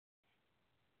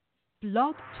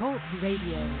Blog Talk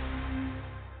Radio.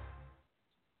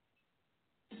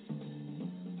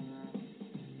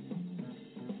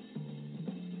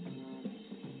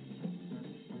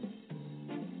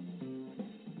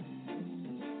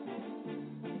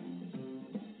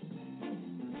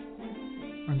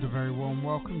 And a very warm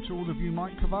welcome to all of you.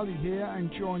 Mike Cavalli here,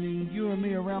 and joining you and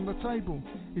me around the table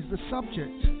is the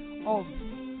subject of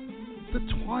the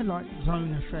Twilight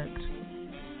Zone effect.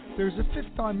 There is a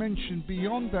fifth dimension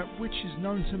beyond that which is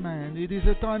known to man. It is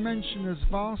a dimension as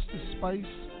vast as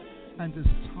space and as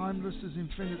timeless as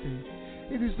infinity.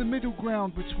 It is the middle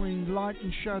ground between light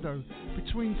and shadow,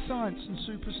 between science and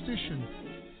superstition,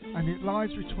 and it lies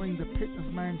between the pit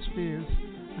of man's fears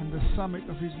and the summit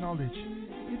of his knowledge.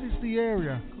 It is the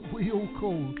area we all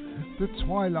call the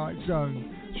Twilight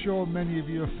Zone. Sure, many of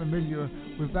you are familiar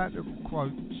with that little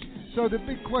quote. So the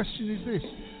big question is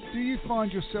this: do you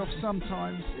find yourself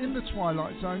sometimes in the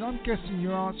Twilight Zone? I'm guessing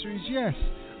your answer is yes.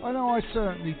 I know I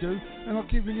certainly do, and I'll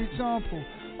give you an example.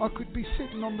 I could be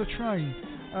sitting on the train.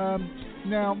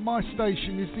 Now, my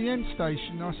station is the end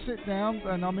station. I sit down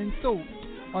and I'm in thought.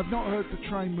 I've not heard the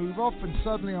train move off, and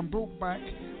suddenly I'm brought back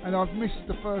and I've missed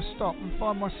the first stop and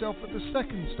find myself at the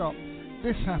second stop.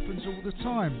 This happens all the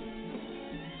time.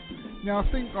 Now,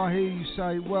 I think I hear you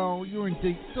say, well, you're in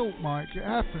deep thought, Mike. It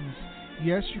happens.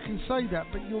 Yes, you can say that,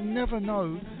 but you'll never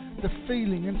know the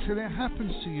feeling until it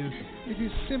happens to you. It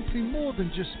is simply more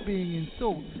than just being in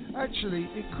thought. Actually,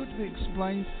 it could be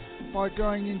explained by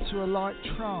going into a light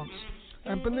trance.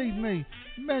 And believe me,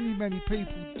 many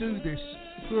people do this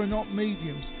who are not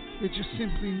mediums. They're just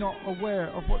simply not aware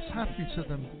of what's happening to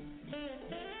them.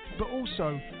 But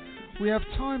also, we have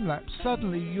time lapse.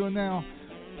 Suddenly, you're now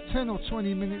 10 or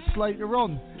 20 minutes later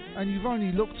on, and you've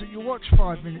only looked at your watch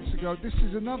 5 minutes ago. This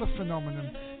is another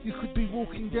phenomenon. You could be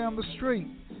walking down the street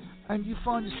and you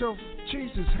find yourself,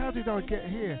 Jesus, how did I get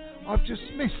here? I've just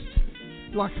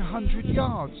missed like 100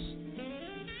 yards.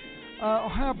 Or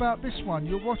how about this one?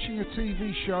 You're watching a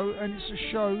TV show and it's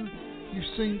a show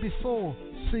you've seen before,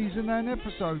 season and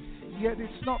episode, yet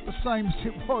it's not the same as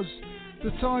it was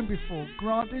the time before.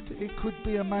 Granted, it could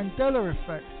be a Mandela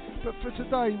effect, but for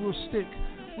today we'll stick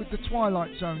with the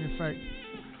Twilight Zone effect.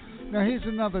 Now here's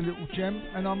another little gem,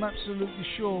 and I'm absolutely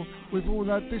sure we've all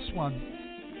had this one.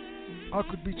 I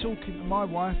could be talking to my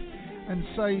wife and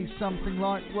say something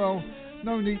like, well,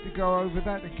 no need to go over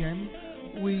that again.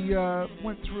 We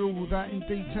went through all that in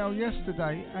detail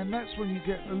yesterday, and that's when you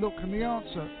get the look and the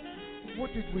answer.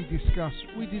 What did we discuss?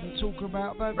 We didn't talk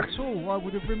about that at all. I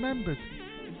would have remembered.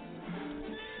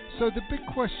 So the big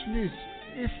question is,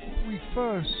 if we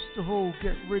first of all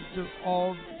get rid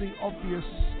of the obvious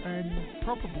and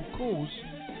probable cause,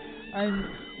 and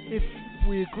if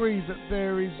we agree that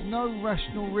there is no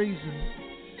rational reason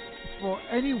for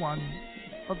any one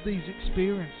of these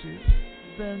experiences,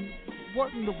 then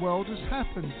what in the world has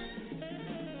happened?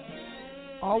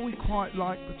 Are we quite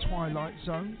like the Twilight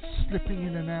Zone, slipping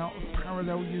in and out of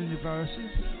parallel universes?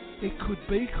 It could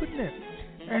be, couldn't it?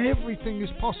 Everything is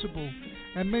possible,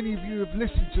 and many of you have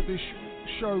listened to this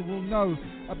show will know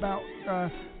about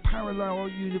parallel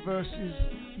universes,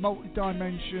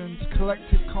 multi-dimensions,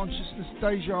 collective consciousness,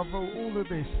 deja vu, all of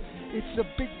this. It's a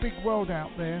big world out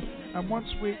there, and once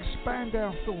we expand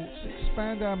our thoughts,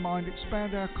 expand our mind,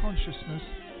 expand our consciousness,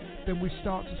 then we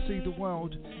start to see the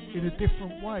world in a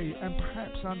different way and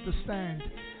perhaps understand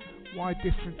why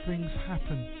different things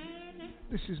happen.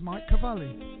 This is Mike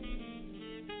Cavalli.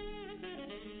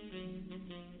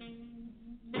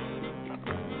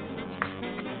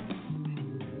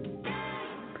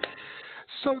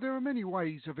 So there are many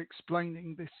ways of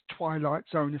explaining this Twilight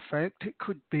Zone effect. It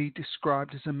could be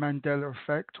described as a Mandela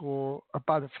effect or a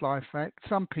butterfly effect.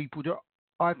 Some people do.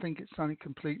 I think it's something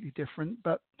completely different,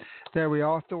 but there we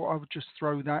are. I thought I would just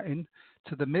throw that in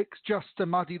to the mix just to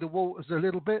muddy the waters a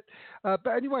little bit. But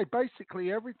anyway,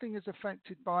 basically everything is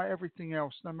affected by everything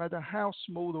else, no matter how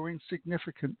small or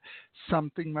insignificant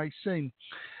something may seem.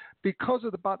 Because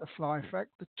of the butterfly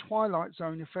effect, the Twilight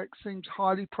Zone effect seems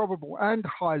highly probable and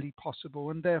highly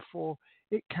possible, and therefore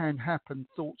it can happen.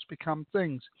 Thoughts become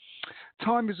things.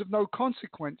 Time is of no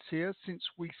consequence here, since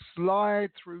we slide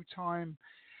through time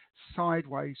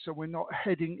sideways, so we're not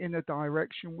heading in a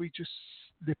direction, we're just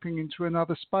slipping into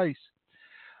another space.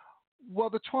 While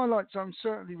the Twilight Zone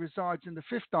certainly resides in the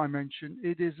fifth dimension,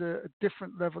 it is a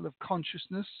different level of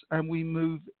consciousness, and we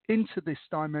move into this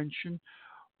dimension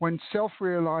when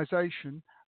self-realization,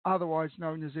 otherwise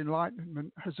known as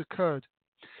enlightenment, has occurred.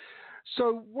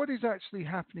 So what is actually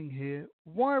happening here?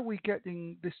 Why are we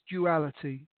getting this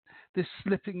duality, this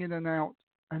slipping in and out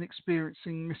and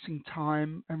experiencing missing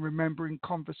time and remembering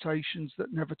conversations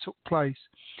that never took place?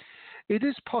 It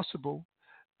is possible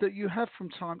that you have from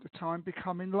time to time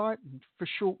become enlightened for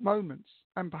short moments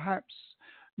and perhaps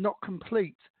not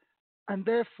complete, and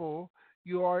therefore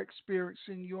you are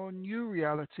experiencing your new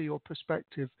reality or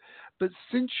perspective. But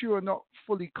since you are not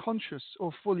fully conscious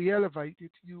or fully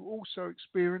elevated, you also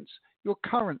experience your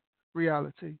current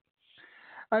reality.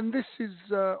 And this is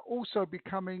also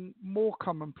becoming more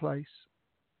commonplace.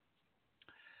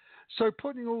 So,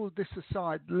 putting all of this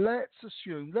aside,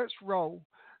 let's roll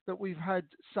that we've had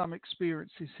some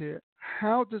experiences here.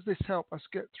 How does this help us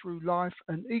get through life?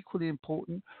 And equally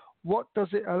important, what does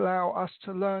it allow us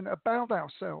to learn about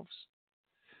ourselves?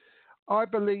 I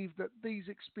believe that these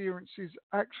experiences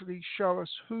actually show us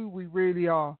who we really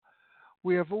are.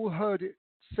 We have all heard it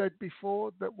said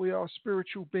before that we are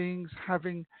spiritual beings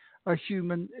having a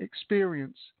human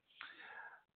experience.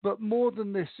 But more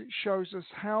than this, it shows us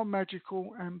how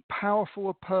magical and powerful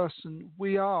a person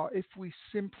we are if we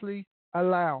simply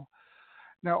allow.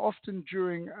 Now, often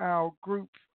during our group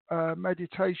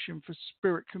meditation for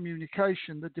spirit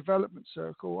communication, the development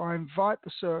circle, I invite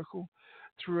the circle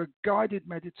through a guided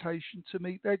meditation to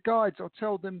meet their guides. I'll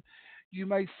tell them, you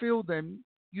may feel them,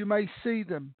 you may see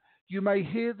them, you may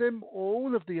hear them, or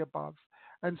all of the above.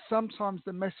 And sometimes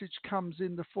the message comes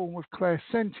in the form of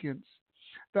clairsentience.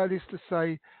 That is to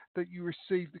say, that you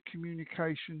receive the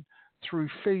communication through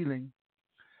feeling.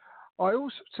 I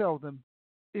also tell them,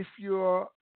 if your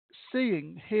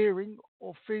seeing, hearing,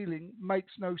 or feeling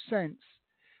makes no sense,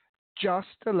 just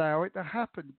allow it to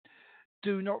happen.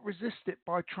 Do not resist it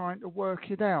by trying to work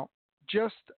it out.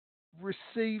 Just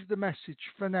receive the message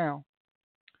for now.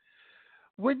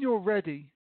 When you're ready,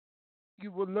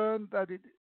 you will learn that it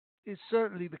is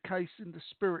certainly the case in the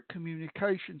spirit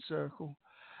communication circle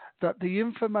that the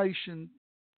information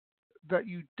that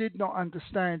you did not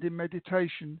understand in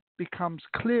meditation becomes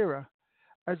clearer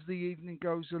as the evening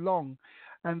goes along.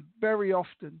 And very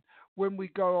often, when we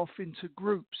go off into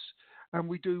groups and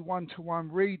we do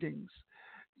one-to-one readings,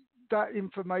 that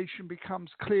information becomes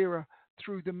clearer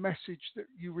through the message that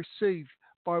you receive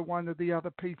by one of the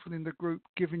other people in the group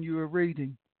giving you a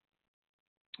reading.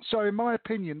 So, in my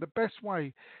opinion, the best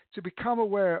way to become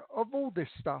aware of all this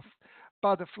stuff,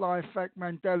 butterfly effect,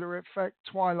 Mandela effect,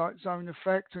 twilight zone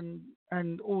effect,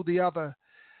 and all the other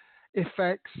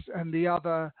effects and the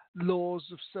other laws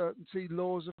of certainty,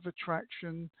 laws of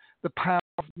attraction, the power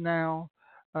of now,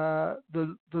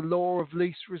 the law of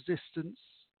least resistance,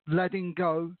 letting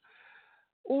go,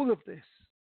 all of this,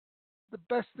 the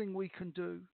best thing we can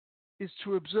do is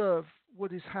to observe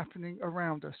what is happening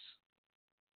around us.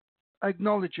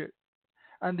 Acknowledge it,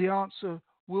 and the answer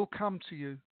will come to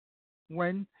you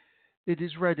when it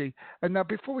is ready. And now,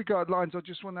 before we go out lines, I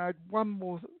just want to add one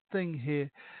more thing here.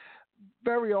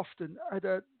 Very often, at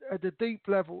a deep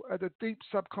level, at a deep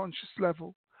subconscious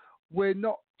level, we're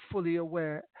not fully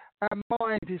aware. Our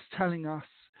mind is telling us,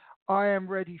 I am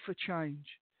ready for change.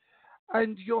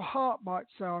 And your heart might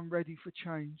say, I'm ready for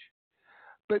change.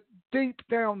 But deep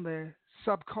down there,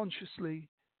 subconsciously,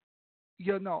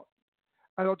 you're not.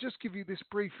 And I'll just give you this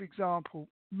brief example.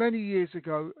 Many years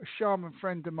ago, a shaman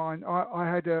friend of mine, I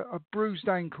had a bruised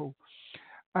ankle,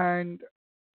 and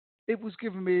it was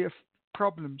giving me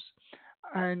problems.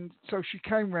 And so she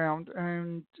came round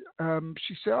and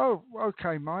she said, oh,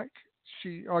 okay, Mike.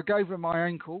 I gave her my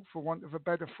ankle, for want of a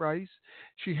better phrase.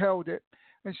 She held it,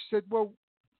 and she said, well,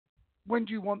 when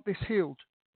do you want this healed?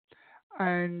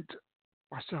 And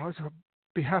I said, I'd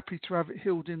be happy to have it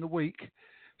healed in a week.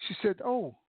 She said,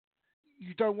 oh,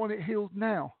 you don't want it healed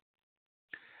now?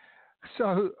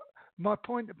 So my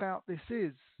point about this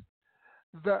is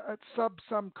that at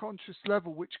subconscious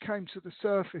level, which came to the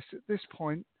surface at this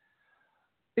point,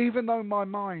 even though my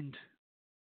mind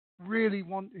really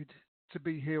wanted to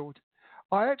be healed,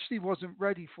 I actually wasn't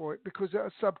ready for it, because at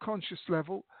a subconscious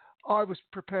level, I was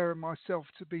preparing myself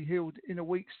to be healed in a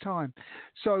week's time.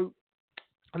 So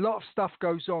a lot of stuff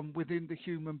goes on within the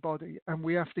human body, and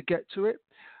we have to get to it.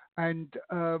 And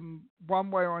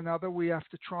one way or another, we have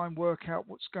to try and work out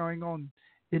what's going on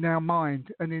in our mind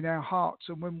and in our hearts.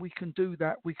 And when we can do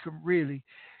that, we can really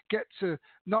get to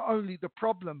not only the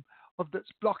problem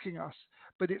that's blocking us,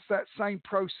 but it's that same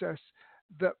process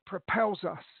that propels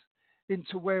us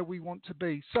into where we want to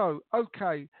be. So,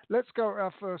 okay, let's go to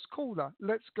our first caller.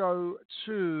 Let's go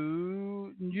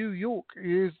to New York.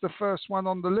 Here's the first one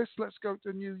on the list. Let's go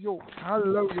to New York.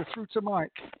 Hello, you're through to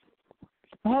Mike.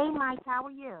 Hey, Mike, how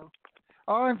are you?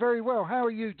 I'm very well. How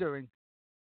are you doing?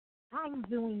 I'm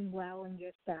doing well, and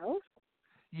yourself?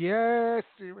 Yes,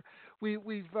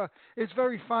 we've. It's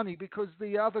very funny, because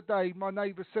the other day my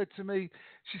neighbour said to me,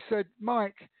 she said,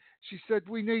 Mike, she said,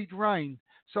 we need rain.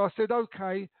 So I said,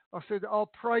 okay. I said,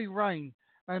 I'll pray rain.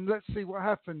 and let's see what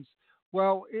happens.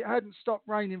 Well, it hadn't stopped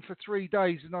raining for 3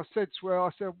 days, and I said to her, I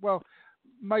said, well,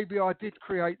 maybe I did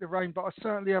create the rain, but I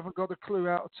certainly haven't got a clue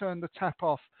how to turn the tap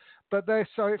off. But there,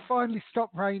 so it finally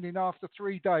stopped raining after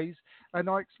 3 days, and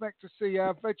I expect to see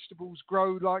our vegetables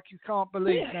grow like you can't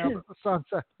believe now that the sun's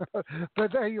out.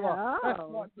 But there you are.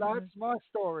 That's my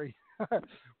story.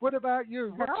 What about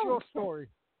you? What's your story?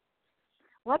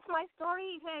 What's my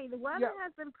story? Hey, the weather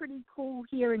has been pretty cool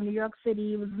here in New York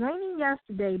City. It was raining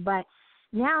yesterday, but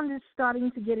now I'm just starting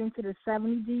to get into the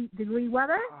 70-degree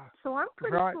weather, so I'm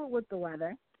pretty cool with the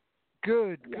weather.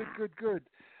 Good.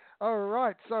 All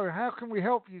right, so how can we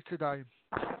help you today?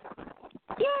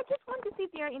 Yeah, I just wanted to see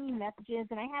if there are any messages,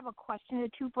 and I have a question or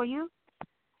two for you.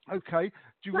 Okay.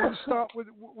 Do you want to start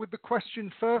with the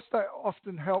question first? That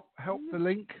often help the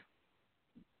link.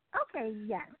 Okay,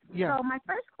 yes. Yeah. So my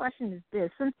first question is this.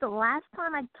 Since the last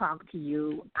time I talked to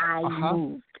you, I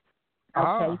moved.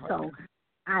 Okay, so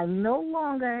I'm no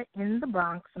longer in the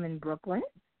Bronx. I'm in Brooklyn.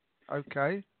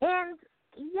 Okay. And,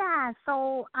 yeah,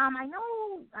 so I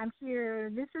know I'm here.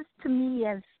 This is, to me,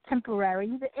 as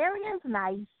temporary. The area is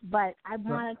nice, but I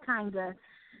want to kind of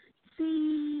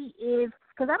see if,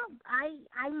 because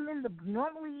I'm in the,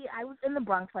 normally I was in the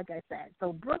Bronx, like I said.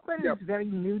 So Brooklyn is very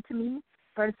new to me.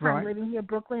 First time living here,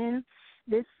 Brooklyn.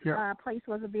 This place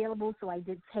was available, so I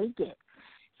did take it.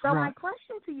 So my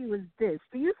question to you is this.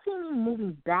 Do you see me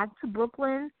moving back to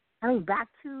Brooklyn? Back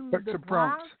to the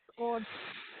Bronx or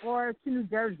to New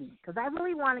Jersey? Because I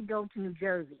really want to go to New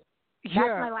Jersey. That's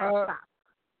my last stop.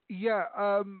 Yeah,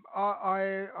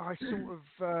 I sort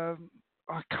of,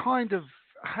 I kind of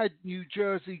had New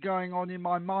Jersey going on in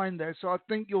my mind there, so I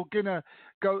think you're gonna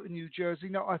go to New Jersey.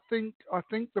 No, I think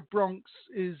the Bronx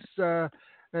is.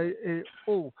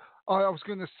 I was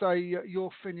going to say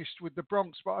you're finished with the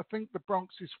Bronx, but I think the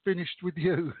Bronx is finished with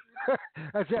you,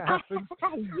 as it happens.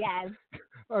 Yes.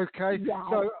 Okay. Yes.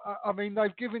 So,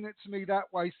 they've given it to me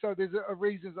that way, so there's a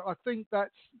reason. I think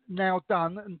that's now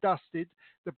done and dusted,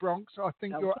 the Bronx. I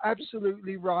think you're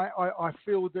absolutely right. I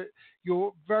feel that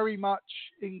you're very much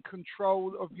in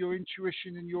control of your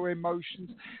intuition and your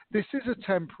emotions. This is a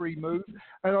temporary move,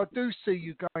 and I do see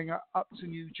you going up to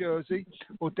New Jersey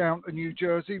or down to New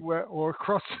Jersey or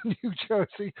across to New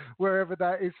Jersey, wherever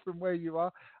that is from where you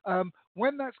are.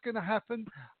 When that's going to happen,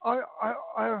 let's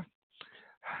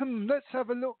have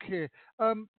a look here.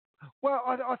 I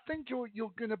think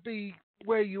you're going to be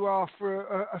where you are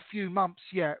for a few months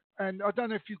yet, and I don't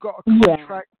know if you've got a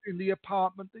contract in the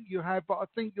apartment that you have, but I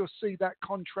think you'll see that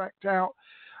contract out.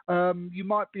 You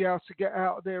might be able to get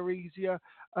out of there easier.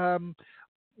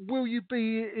 Will you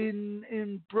be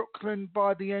in Brooklyn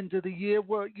by the end of the year?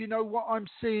 Well, you know what I'm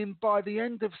seeing by the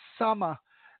end of summer,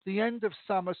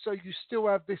 so you still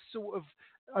have this sort of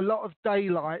a lot of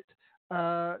daylight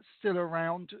still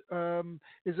around.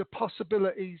 Is a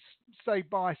possibility, say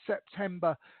by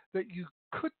September, that you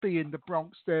could be in the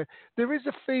Bronx there. There is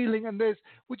a feeling, and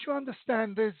would you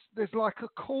understand, there's like a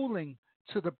calling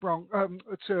to the Bronx,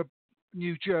 to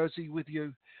New Jersey with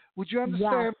you. Would you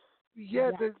understand?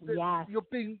 Yes.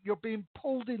 You're being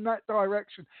pulled in that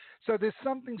direction. So there's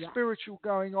something spiritual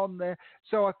going on there.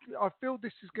 So I feel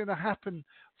this is going to happen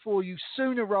for you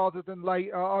sooner rather than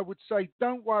later. I would say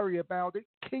don't worry about it.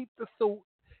 Keep the thought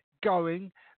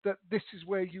going that this is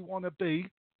where you want to be.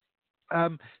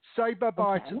 Say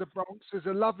bye-bye to the Bronx. There's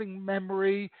a loving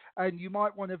memory, and you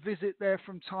might want to visit there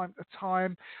from time to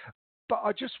time. But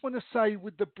I just want to say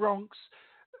with the Bronx,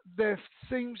 there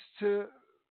seems to...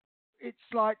 It's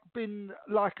been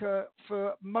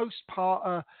for most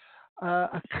part,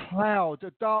 a cloud, a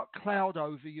dark cloud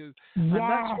over you. And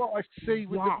that's what I see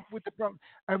with the Bronx.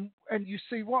 And you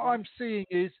see, what I'm seeing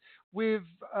is with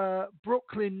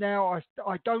Brooklyn now,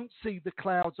 I don't see the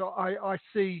clouds. I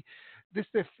see this,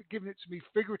 they're giving it to me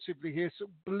figuratively here, so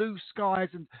blue skies.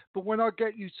 But when I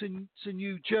get you to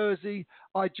New Jersey,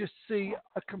 I just see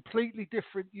a completely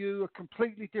different you, a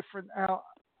completely different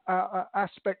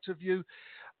aspect of you.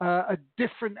 A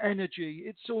different energy.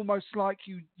 It's almost like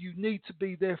you need to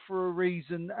be there for a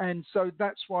reason, and so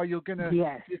that's why you're gonna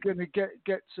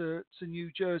get to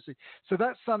New Jersey. So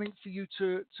that's something for you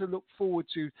to look forward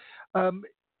to. Do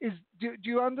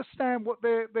you understand what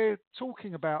they're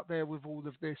talking about there with all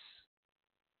of this?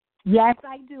 Yes,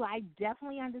 I do. I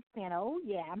definitely understand. Oh,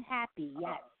 yeah, I'm happy.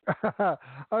 Yes.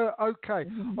 Okay.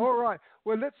 All right.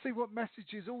 Well, let's see what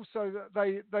messages also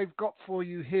that they've got for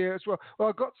you here as well. Well,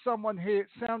 I've got someone here. It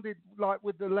sounded like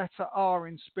with the letter R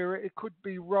in spirit. It could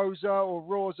be Rosa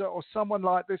or someone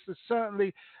like this. There's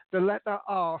certainly the letter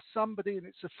R, somebody, and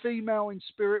it's a female in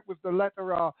spirit with the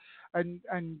letter R. And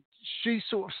she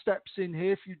sort of steps in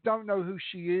here. If you don't know who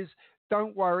she is,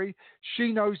 don't worry.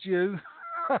 She knows you.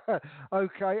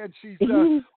 Okay, and she's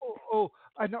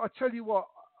and I tell you what,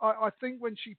 I think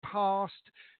when she passed,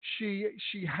 she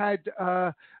had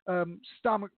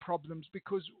stomach problems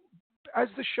because as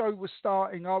the show was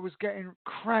starting, I was getting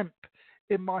cramp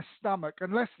in my stomach.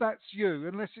 Unless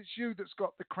it's you that's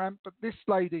got the cramp, but this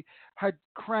lady had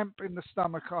cramp in the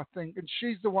stomach, I think, and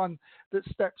she's the one that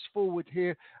steps forward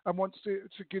here and wants to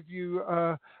give you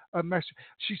a message.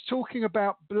 She's talking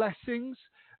about blessings.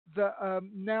 That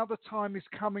now the time is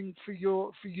coming for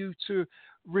you to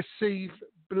receive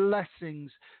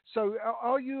blessings. So,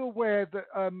 are you aware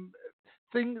that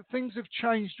things have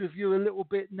changed with you a little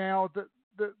bit now? That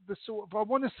the sort of, I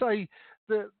want to say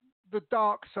that the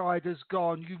dark side has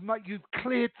gone. You've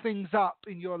cleared things up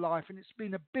in your life, and it's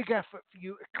been a big effort for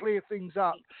you to clear things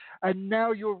up. And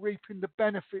now you're reaping the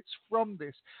benefits from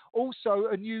this. Also,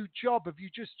 a new job. Have you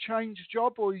just changed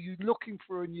job, or are you looking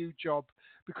for a new job?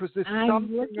 Because there's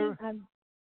something.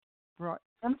 Right.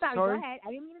 I'm sorry. Go ahead.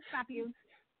 I didn't mean to stop you.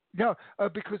 No,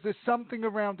 because there's something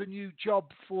around a new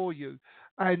job for you,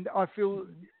 and I feel.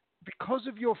 Because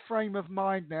of your frame of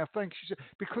mind now, thank you.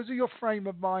 Because of your frame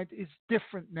of mind is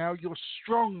different now. You're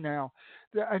strong now,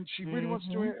 and she really wants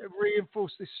to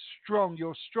reinforce this strong.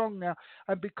 You're strong now,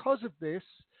 and because of this,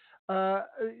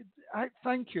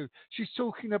 thank you. She's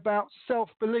talking about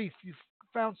self-belief. You've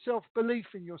found self-belief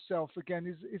in yourself again.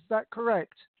 Is that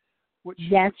correct?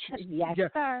 Yes,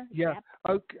 sir. Yeah.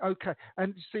 Yep. Okay.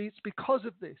 And see, it's because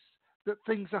of this that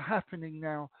things are happening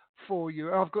now for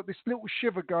you. I've got this little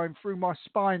shiver going through my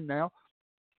spine now.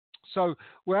 So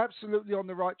we're absolutely on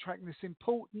the right track, and it's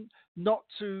important not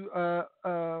to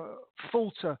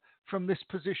falter from this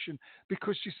position,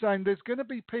 because she's saying there's going to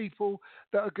be people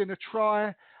that are going to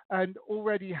try and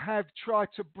already have tried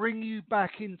to bring you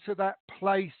back into that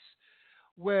place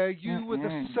where you were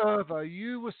the server,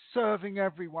 you were serving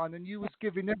everyone, and you was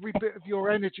giving every bit of your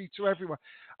energy to everyone.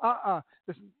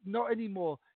 There's not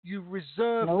anymore. You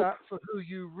reserve that for who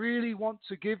you really want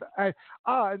to give.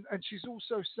 And she's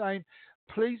also saying,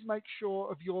 please make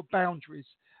sure of your boundaries.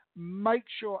 Make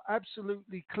sure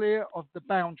absolutely clear of the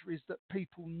boundaries, that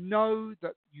people know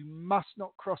that you must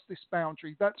not cross this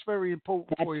boundary. That's very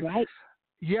important for you. That's right.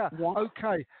 Yeah.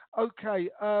 Okay.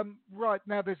 Right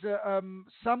now, there's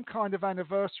some kind of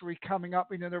anniversary coming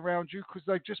up in and around you, because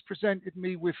they just presented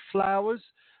me with flowers.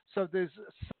 So there's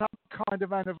some kind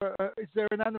of anniversary. Is there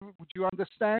an anniversary? Would you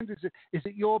understand? Is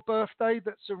it your birthday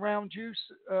that's around you,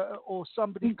 or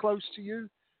somebody close to you?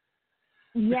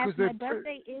 Yes, my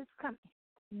birthday is coming.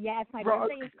 Yes, my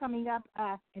birthday is coming up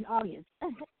in August.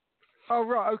 Oh,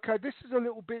 right, okay. This is a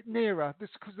little bit nearer. This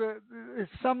because there's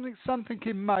something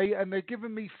in May, and they're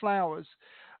giving me flowers.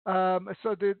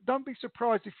 So don't be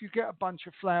surprised if you get a bunch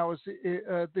of flowers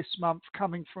this month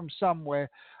coming from somewhere.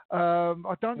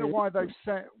 I don't know why they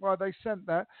sent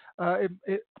that.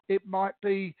 It might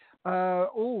be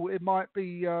it might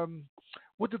be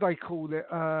what do they call it?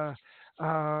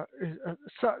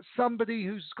 Somebody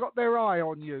who's got their eye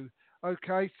on you.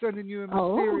 Okay, sending you a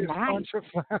mysterious bunch of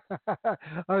flowers.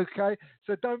 Okay,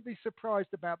 so don't be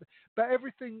surprised about it. But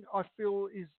everything, I feel,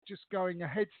 is just going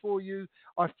ahead for you.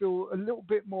 I feel a little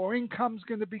bit more income's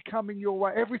going to be coming your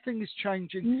way. Everything is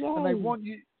changing. Yay. And they want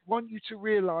you to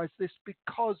realize this,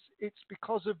 because it's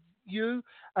because of you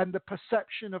and the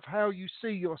perception of how you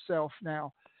see yourself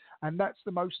now. And that's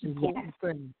the most important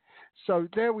thing. So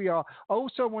there we are. I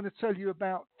also want to tell you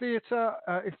about theatre.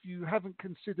 If you haven't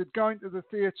considered going to the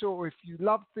theatre, or if you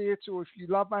love theatre, or if you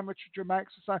love amateur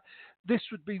dramatics, this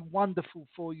would be wonderful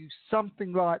for you.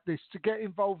 Something like this, to get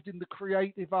involved in the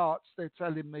creative arts, they're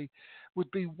telling me,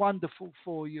 would be wonderful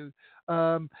for you.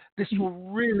 This will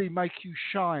really make you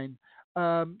shine.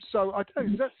 So I don't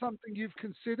know, is that something you've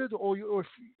considered,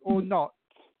 or not?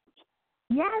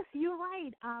 Yes, you're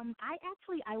right.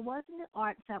 I was in the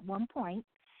arts at one point,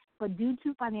 but due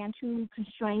to financial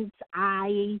constraints,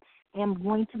 I am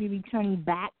going to be returning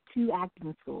back to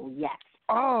acting school. Yes.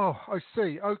 Oh, I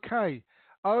see. Okay.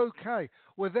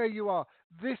 Well, there you are.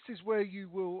 This is where you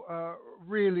will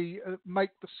really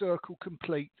make the circle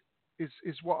complete,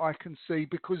 is what I can see,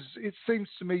 because it seems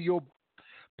to me you're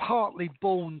partly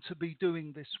born to be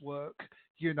doing this work.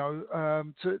 You know,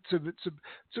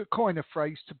 to coin a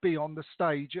phrase, to be on the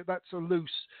stage. That's a loose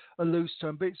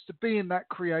term, but it's to be in that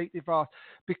creative art,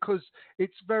 because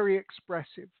it's very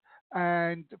expressive.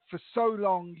 And for so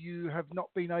long you have not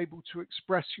been able to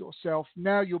express yourself.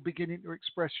 Now you're beginning to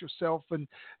express yourself, and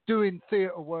doing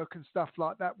theatre work and stuff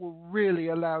like that will really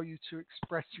allow you to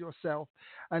express yourself.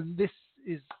 And this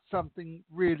is something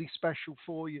really special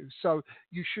for you. So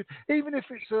you should, even if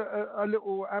it's a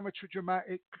little amateur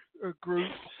dramatic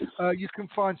group, you can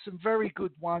find some very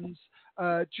good ones,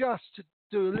 just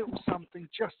do a little something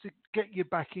just to get you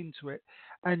back into it.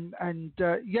 And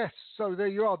yes, so there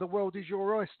you are. The world is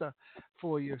your oyster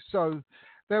for you. So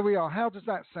there we are. How does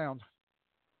that sound?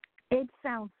 It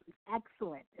sounds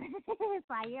excellent. If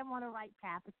I am on the right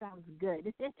path, it sounds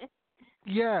good.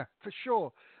 Yeah, for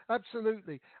sure.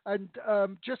 Absolutely. And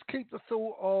just keep the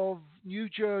thought of New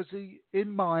Jersey in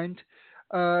mind.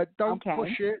 Don't Okay.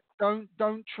 push it.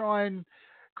 Don't try and,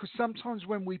 because sometimes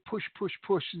when we push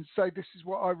and say this is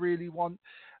what I really want,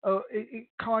 it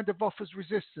kind of offers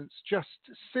resistance. Just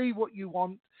see what you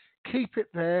want, keep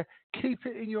it there, keep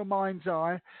it in your mind's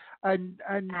eye, and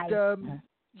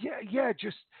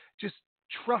just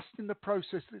trust in the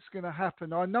process that's going to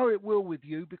happen. I know it will with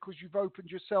you because you've opened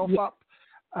yourself up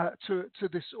to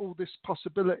all this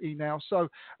possibility now. So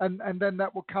and then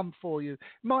that will come for you. It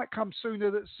might come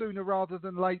sooner rather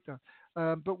than later.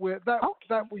 But we'll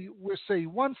see,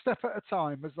 one step at a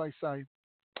time, as they say.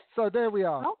 So there we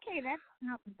are. Okay,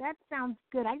 that sounds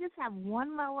good. I just have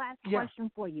one more last question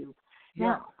for you. Yeah.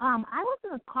 Now, I was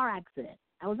in a car accident.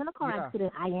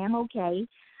 I am okay.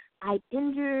 I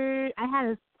had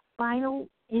a spinal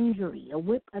injury,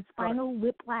 a spinal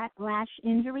whiplash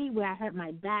injury where I hurt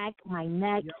my back, my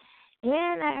neck,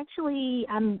 and I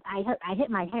hit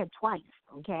my head twice.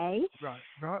 Okay. Right.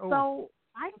 Oh. So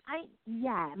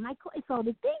So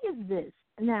the thing is this.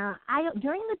 Now,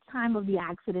 during the time of the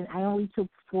accident, I only took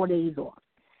 4 days off.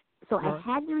 So I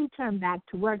had to return back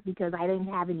to work because I didn't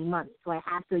have any money. So I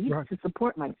have to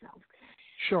support myself.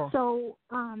 Sure. So,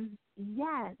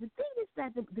 the thing is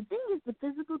that the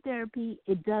physical therapy,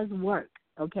 it does work,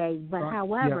 okay? But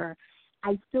however,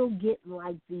 I still get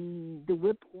like the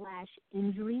whiplash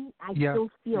injury. I still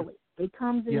feel it. It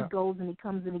comes and it goes and it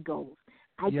comes and it goes.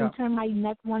 I can turn my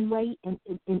neck one way and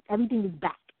everything is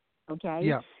back, okay?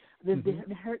 Yeah.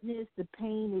 The hurtness, the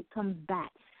pain, it comes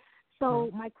back.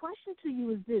 So my question to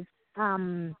you is this.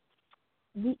 I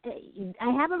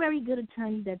have a very good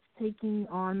attorney that's taking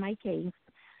on my case.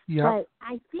 Yeah. But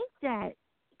I think that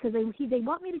because they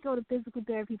want me to go to physical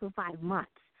therapy for 5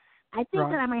 months, I think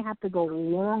that I might have to go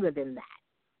longer than that.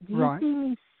 Do you see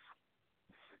me?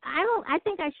 I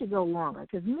think I should go longer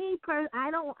because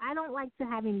I don't like to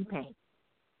have any pain.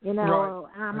 You know,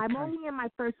 I'm only in my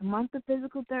first month of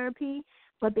physical therapy,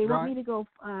 but they want me to go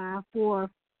for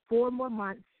 4 more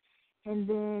months, and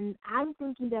then I'm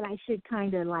thinking that I should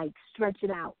kind of like stretch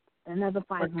it out another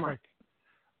 5 months.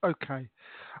 Okay.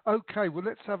 Well,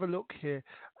 let's have a look here.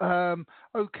 First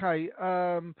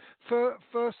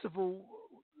of all,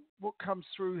 what comes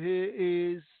through here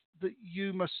is that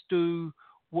you must do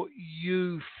what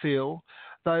you feel.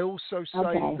 They also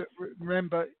say that,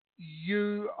 remember,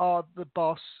 you are the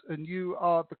boss and you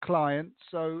are the client.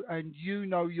 So, and you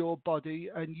know your body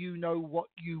and you know what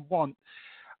you want.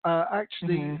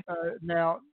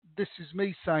 Now, this is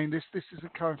me saying this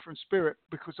isn't coming from spirit,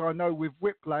 because I know with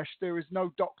whiplash, there is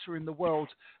no doctor in the world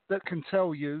that can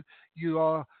tell you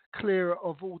are clear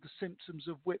of all the symptoms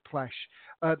of whiplash.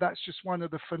 That's just one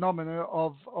of the phenomena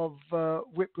of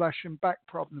whiplash and back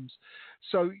problems.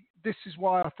 So this is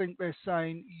why I think they're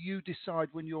saying you decide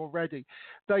when you're ready.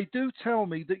 They do tell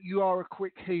me that you are a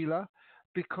quick healer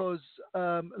because,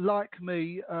 like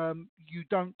me, you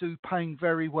don't do pain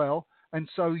very well. And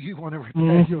so you want to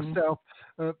repair yourself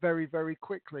very, very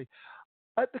quickly.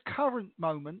 At the current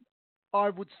moment, I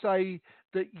would say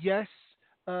that yes,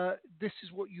 this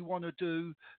is what you want to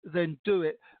do, then do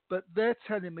it. But they're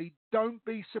telling me don't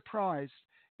be surprised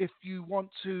if you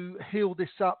want to heal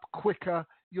this up quicker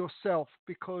yourself,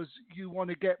 because you want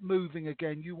to get moving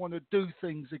again, you want to do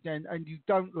things again, and you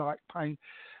don't like pain.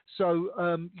 So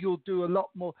you'll do a lot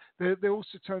more. They're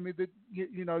also telling me that,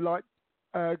 you know, like,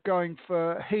 going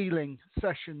for healing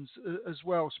sessions as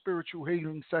well, spiritual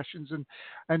healing sessions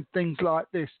and things like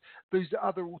this. These are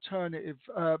other alternative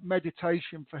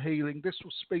meditation for healing. This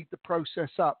will speed the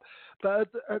process up. But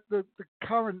at the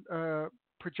current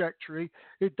trajectory,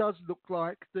 it does look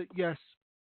like that, yes,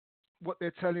 what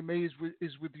they're telling me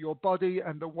is with your body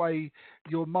and the way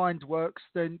your mind works,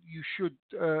 then you should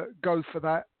go for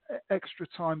that extra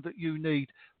time that you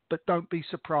need. But don't be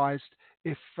surprised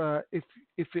if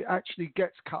it actually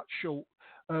gets cut short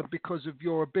because of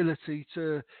your ability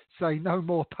to say no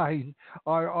more pain.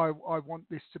 I want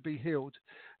this to be healed.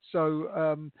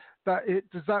 So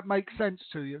does that make sense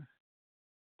to you?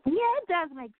 Yeah, it does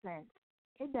make sense.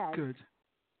 It does. Good.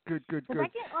 I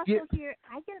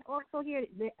can also hear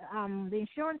the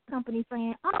insurance company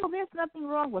saying, "Oh, there's nothing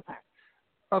wrong with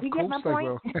her." Of You get course my they point?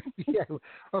 will. Yeah,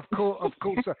 of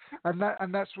course,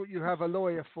 and that's what you have a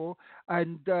lawyer for.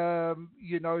 And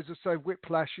as I say,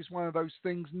 whiplash is one of those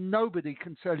things. Nobody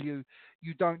can tell you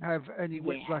you don't have any Yeah.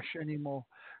 whiplash anymore.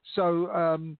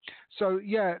 So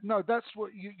yeah, no, that's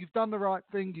what you've done the right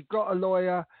thing. You've got a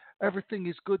lawyer. Everything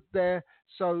is good there.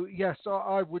 So yes,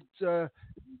 I would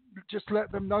just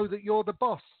let them know that you're the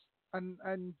boss, and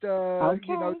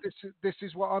Okay. this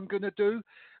is what I'm going to do.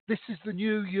 This is the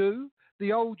new you.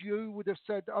 The old you would have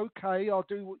said, "Okay, I'll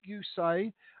do what you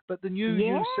say," but the new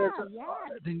Yeah. you says, Yeah.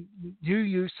 "The new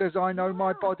you says, I know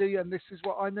my Yeah. body, and this is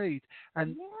what I need,"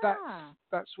 and Yeah.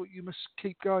 that's what you must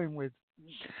keep going with.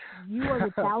 You are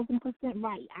 1,000%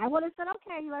 right. I would have said,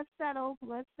 okay, let's settle.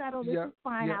 Let's settle. This Yeah, is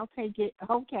fine. yeah, I'll take it.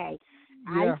 Okay.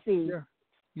 I yeah, see. yeah,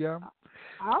 yeah.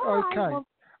 All right. Okay.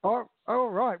 Well, All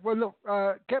right. Well, look,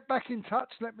 get back in touch.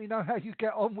 Let me know how you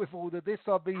get on with all of this.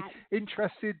 I'll be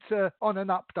interested on an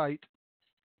update.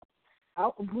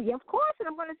 of course, and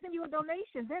I'm going to send you a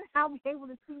donation. Then I'll be able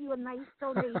to send you a nice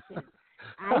donation.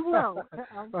 I will.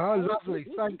 Okay. Oh, lovely.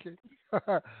 Thank you.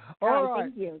 All All right.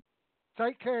 Thank you.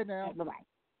 Take care now. Bye-bye.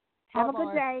 Have a good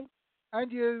Bye-bye. day.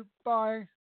 And you. Bye.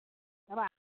 Bye-bye.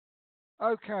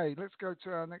 Okay, let's go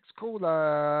to our next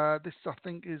caller. This, I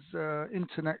think, is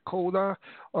internet caller.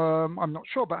 I'm not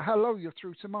sure, but hello, you're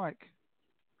through to Mike.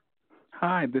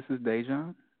 Hi, this is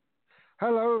Dejan.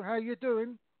 Hello, how you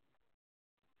doing?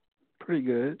 Pretty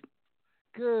good.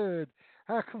 Good.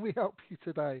 How can we help you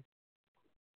today?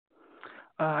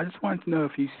 I just wanted to know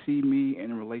if you see me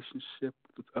in a relationship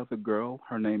with other girl.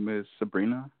 Her name is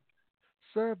Sabrina.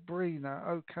 Sabrina,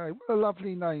 okay. What a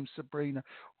lovely name, Sabrina.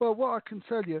 Well, what I can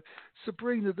tell you,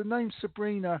 Sabrina, the name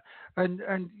Sabrina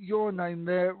and your name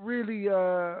there really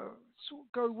sort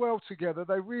of go well together.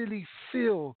 They really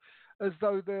feel as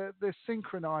though they're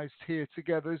synchronized here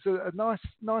together. There's a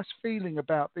nice feeling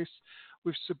about this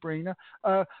with Sabrina.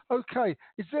 Okay,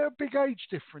 is there a big age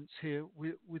difference here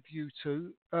with you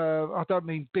two? I don't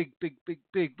mean big,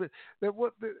 but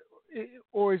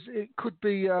or is it could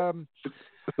be.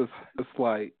 It's a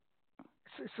slight.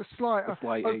 It's a slight.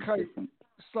 age difference.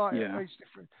 Slight Yeah. age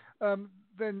difference.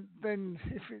 Then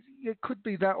if it could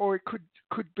be that, or it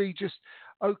could be just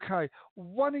okay.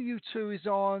 One of you two is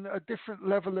on a different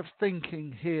level of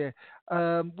thinking here,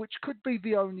 which could be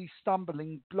the only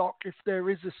stumbling block, if there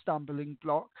is a stumbling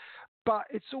block. But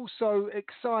it's also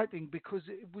exciting because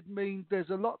it would mean there's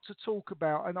a lot to talk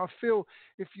about, and I feel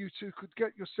if you two could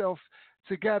get yourself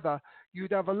together,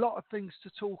 you'd have a lot of things to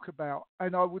talk about,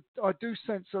 and I do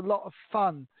sense a lot of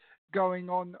fun going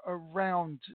on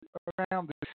around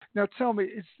it. Now, tell me,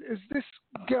 is this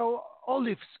girl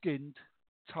olive skinned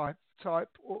type,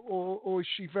 or is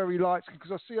she very light skinned?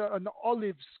 Because I see an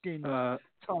olive skinned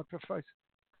type of face.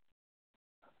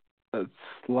 A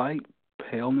slight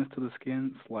paleness to the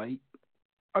skin, slight.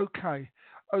 Okay.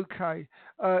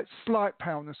 Slight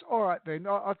paleness. All right then.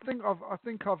 I think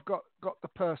I've got the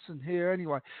person here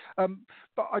anyway.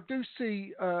 But I do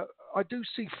see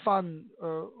fun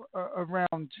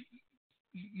around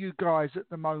you guys at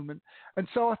the moment, and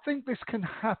so I think this can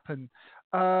happen.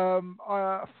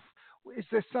 Is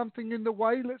there something in the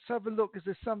way? Let's have a look. Is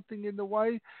there something in the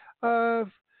way?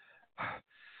 Let's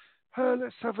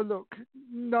have a look.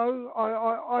 No,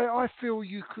 I feel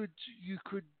you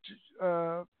could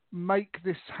make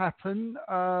this happen.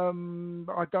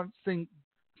 I don't think.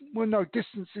 Well, no,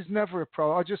 distance is never a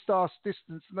problem. I just asked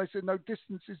distance, and they said no,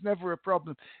 distance is never a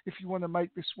problem. If you want to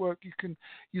make this work, you can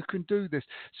do this.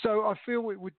 So I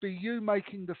feel it would be you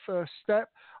making the first step.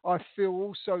 I feel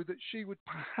also that she would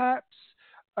perhaps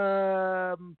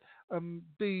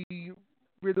be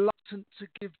reluctant to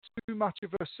give too much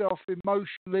of herself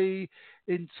emotionally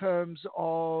in terms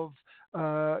of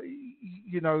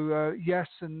yes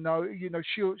and no.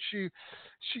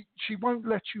 She won't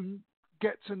let you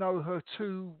get to know her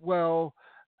too well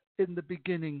in the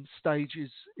beginning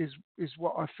stages is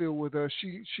what I feel with her.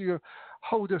 She'll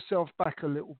hold herself back a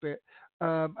little bit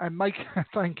and make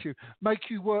make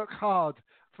you work hard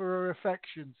for her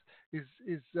affections is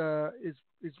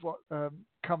what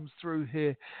comes through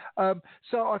here.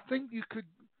 So I think you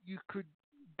could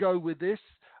go with this.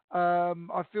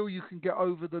 I feel you can get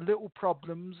over the little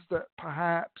problems that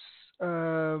perhaps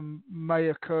may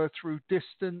occur through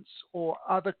distance or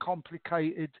other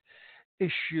complicated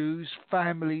issues,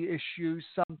 family issues,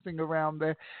 something around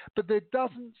there. But there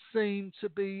doesn't seem to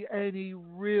be any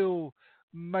real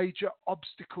major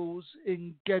obstacles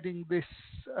in getting this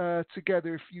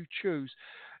together if you choose.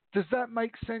 Does that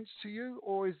make sense to you,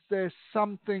 or is there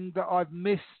something that I've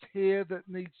missed here that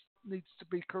needs to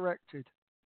be corrected?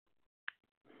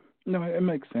 No, it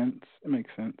makes sense. It makes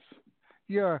sense.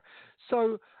 Yeah.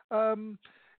 So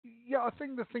Yeah, I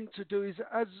think the thing to do is,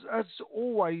 as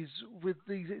always with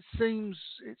these, it seems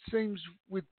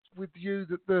with you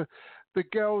that the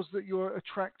girls that you're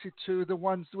attracted to are the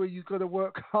ones where you've got to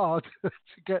work hard to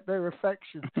get their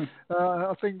affection.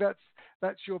 I think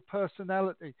that's your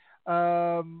personality.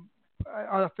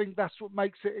 I think that's what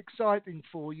makes it exciting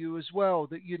for you as well.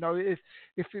 That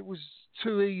if it was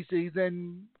too easy,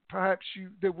 then perhaps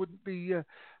there wouldn't be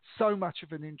so much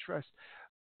of an interest.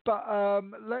 But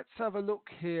let's have a look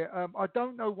here. I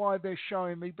don't know why they're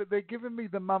showing me, but they're giving me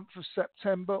the month of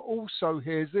September also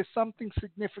here. Is there something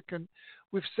significant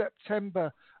with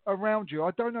September around you?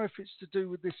 I don't know if it's to do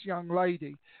with this young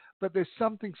lady, but there's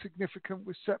something significant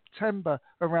with September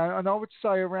around, and I would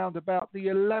say around about the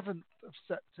 11th of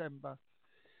September.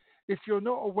 If you're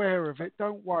not aware of it,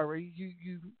 don't worry.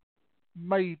 You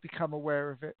may become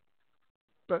aware of it.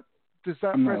 But does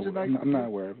that resonate? I'm not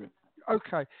aware of it.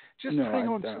 Okay, just no, hang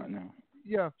on I don't know.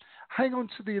 Yeah, hang on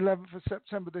to the 11th of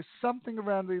September. There's something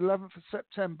around the 11th of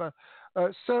September,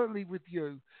 certainly with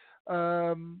you.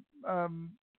 I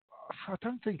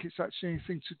don't think it's actually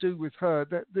anything to do with her.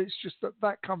 That it's just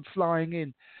that come flying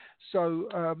in. So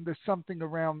there's something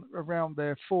around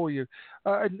there for you,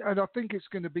 and I think it's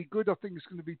going to be good. I think it's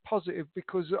going to be positive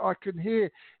because I can hear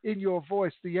in your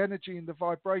voice the energy and the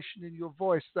vibration in your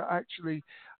voice that actually.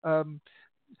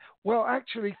 Well,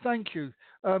 actually, thank you.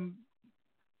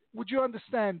 Would you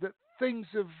understand that things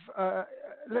have,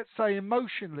 let's say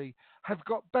emotionally, have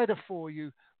got better for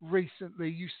you recently?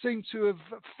 You seem to have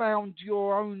found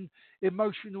your own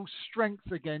emotional strength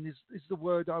again, is the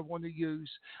word I want to use,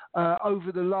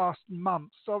 over the last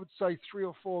months. I would say 3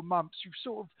 or 4 months. You've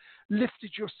sort of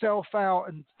lifted yourself out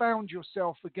and found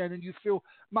yourself again, and you feel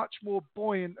much more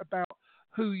buoyant about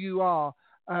who you are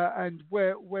and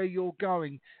where you're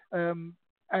going.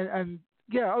 And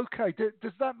yeah, okay.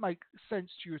 Does that make sense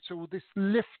to you at all? This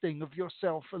lifting of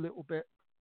yourself a little bit.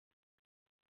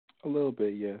 A little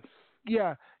bit, yes.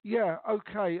 Yeah,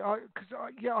 okay. I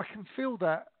can feel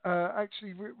that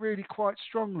actually really quite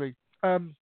strongly.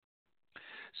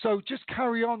 So just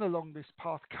carry on along this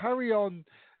path. Carry on,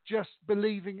 just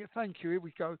believing it. Thank you. Here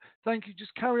we go. Thank you.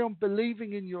 Just carry on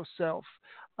believing in yourself.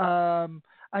 And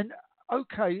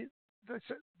okay,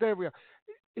 there we are.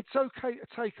 It's okay to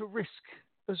take a risk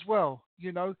as well,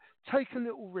 take a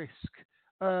little risk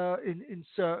in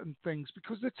certain things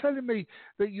because they're telling me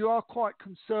that you are quite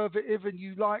conservative and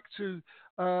you like to,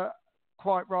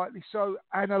 quite rightly so,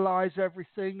 analyze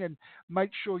everything and make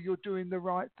sure you're doing the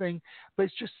right thing. But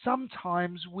it's just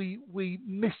sometimes we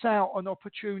miss out on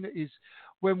opportunities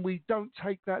when we don't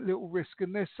take that little risk.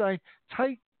 And they're saying,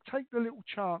 take the little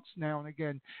chance now and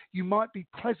again. You might be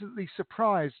pleasantly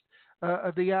surprised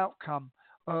at the outcome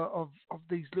of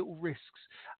these little risks.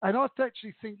 And I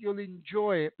actually think you'll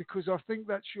enjoy it because I think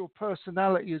that's your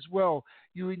personality as well.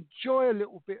 You enjoy a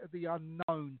little bit of the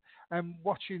unknown and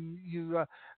watching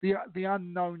the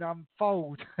unknown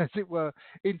unfold, as it were,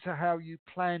 into how you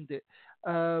planned it.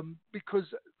 Because,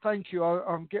 thank you,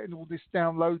 I'm getting all this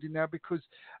downloading now because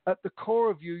at the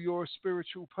core of you, you're a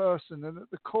spiritual person, and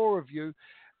at the core of you,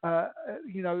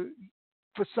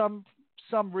 for some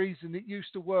reason it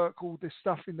used to work, all this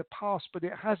stuff in the past, but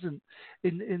it hasn't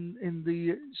in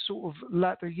the sort of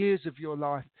latter years of your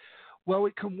life. Well,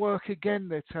 it can work again,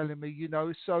 they're telling me,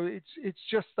 so it's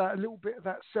just that a little bit of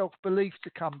that self-belief to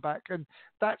come back, and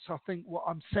that's, I think, what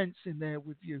I'm sensing there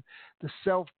with you. The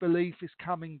self-belief is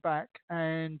coming back,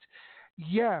 and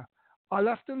yeah, I'll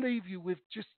have to leave you with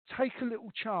just take a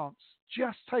little chance.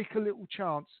 Just take a little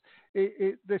chance.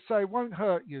 They say it won't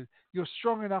hurt you. You're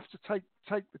strong enough to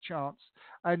take the chance.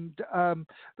 And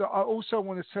I also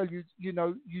want to tell you,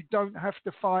 you don't have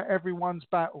to fight everyone's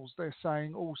battles. They're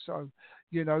saying also,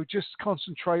 just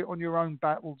concentrate on your own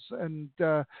battles and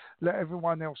let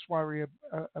everyone else worry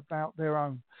about their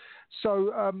own.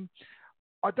 So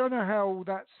I don't know how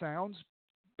that sounds,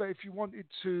 but if you wanted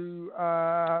to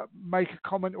make a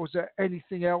comment, or is there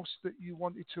anything else that you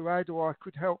wanted to add or I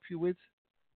could help you with?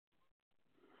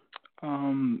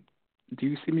 Do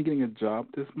you see me getting a job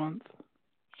this month?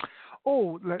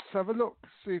 Oh, let's have a look.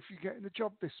 See if you're getting a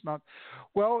job this month.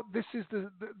 Well, this is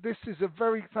a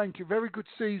very good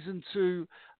season to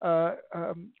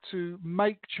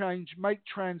make change, make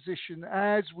transition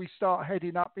as we start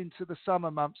heading up into the summer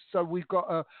months. So we've got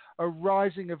a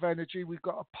rising of energy, we've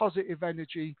got a positive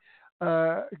energy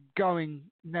going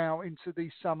now into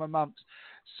these summer months.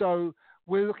 So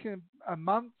we're looking at a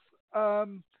month.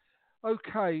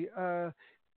 Okay,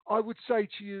 I would say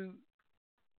to you,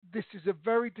 this is a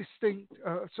very distinct,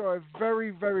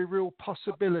 very, very real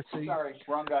possibility. Sorry,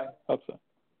 wrong guy. Hope so.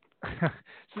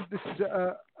 So this is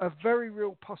a very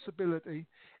real possibility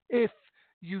if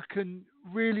you can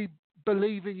really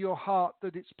believe in your heart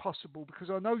that it's possible, because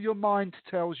I know your mind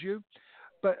tells you,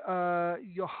 but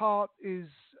your heart is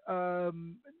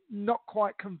not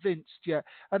quite convinced yet,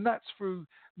 and that's through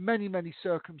many, many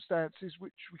circumstances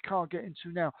which we can't get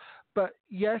into now. But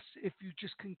yes, if you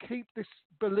just can keep this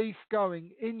belief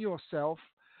going in yourself,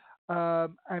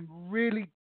 and really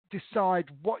decide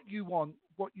what you want,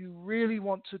 what you really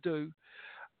want to do.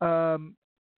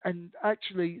 And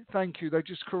actually, thank you, they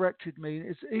just corrected me.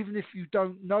 It's even if you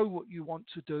don't know what you want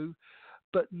to do,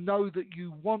 but know that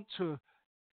you want to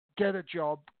get a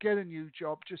job, get a new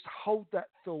job, just hold that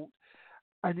thought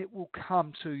and it will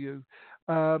come to you.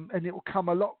 And it will come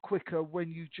a lot quicker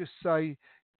when you just say,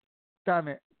 damn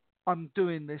it, I'm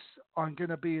doing this. I'm going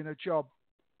to be in a job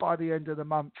by the end of the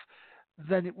month.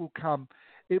 Then it will come.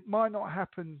 It might not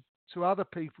happen to other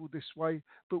people this way,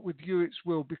 but with you it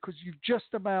will, because you've just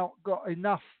about got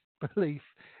enough belief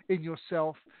in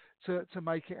yourself to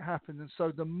make it happen. And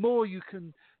so the more you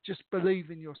can just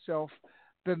believe in yourself,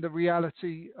 then the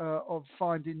reality of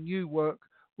finding new work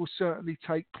will certainly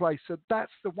take place. So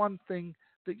that's the one thing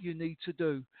that you need to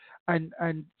do. And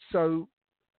so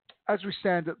as we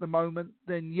stand at the moment,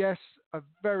 then yes, a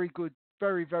very good,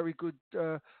 very, very good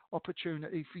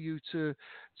opportunity for you to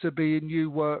be in new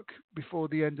work before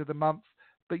the end of the month.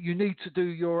 But you need to do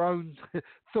your own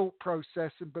thought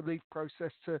process and belief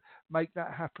process to make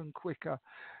that happen quicker.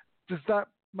 Does that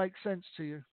make sense to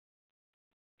you?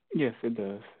 Yes, it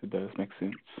does. It does make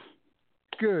sense.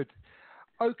 Good.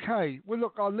 Okay. Well,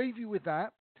 look, I'll leave you with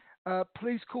that.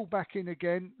 Please call back in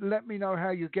again. Let me know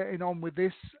how you're getting on with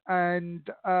this, and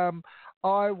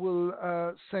I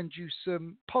will send you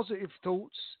some positive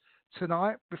thoughts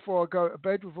tonight before I go to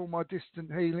bed with all my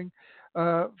distant healing.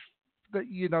 That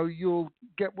you'll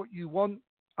get what you want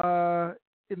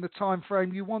in the time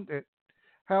frame you want it.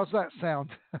 How's that sound?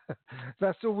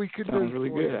 That's all we can do. Sounds really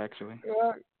good, you. actually.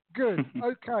 Good.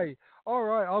 Okay. All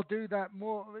right. I'll do that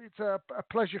more. It's a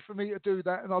pleasure for me to do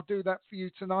that, and I'll do that for you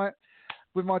tonight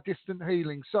with my distant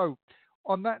healing. So,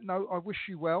 on that note, I wish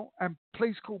you well, and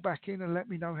please call back in and let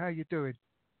me know how you're doing.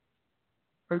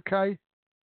 Okay?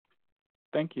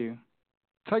 Thank you.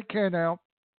 Take care now.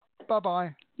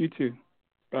 Bye-bye. You too.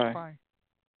 Bye. Bye.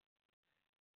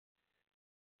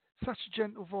 Such a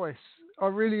gentle voice. I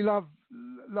really love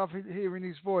hearing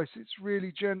his voice. It's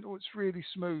really gentle. It's really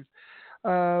smooth.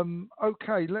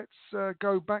 Okay, let's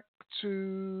go back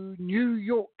to New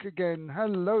York again.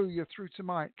 Hello, you're through to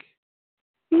Mike.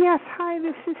 Yes, hi,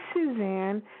 this is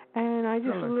Suzanne, and I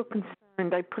just Hello. a little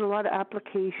concerned. I put a lot of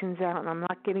applications out, and I'm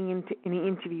not getting into any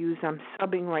interviews. I'm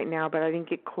subbing right now, but I didn't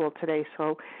get called today.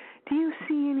 So do you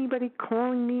see anybody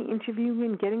calling me, interviewing,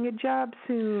 and getting a job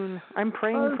soon? I'm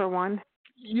praying for one.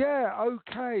 Yeah,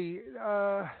 okay.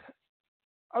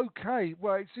 Okay,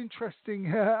 well, it's interesting.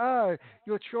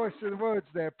 Your choice of the words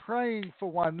there. Praying for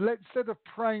one. Instead of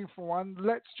praying for one,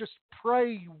 let's just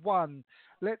pray one.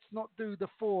 Let's not do the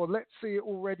four. Let's see it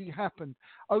already happen.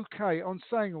 Okay, on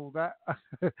saying all that,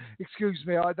 excuse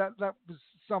me, that was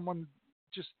someone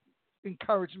just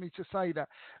encouraged me to say that.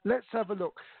 Let's have a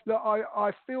look. Look,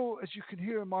 I feel, as you can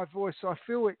hear in my voice, I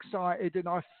feel excited and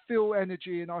I feel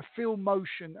energy and I feel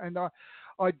motion, and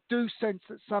I do sense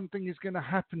that something is going to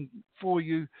happen for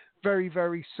you very,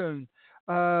 very soon.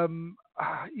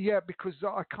 Yeah, because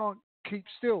I can't keep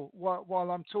still while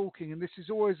I'm talking, and this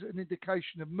is always an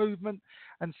indication of movement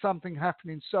and something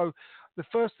happening. So the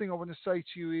first thing I want to say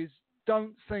to you is,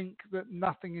 don't think that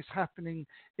nothing is happening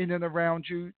in and around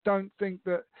you. Don't think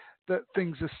that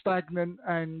things are stagnant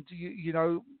and, you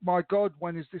know, my God,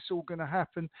 when is this all going to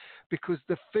happen? Because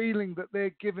the feeling that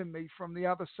they're giving me from the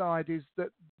other side is that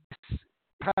this is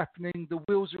happening, the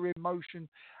wheels are in motion,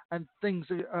 and things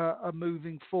are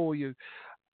moving for you.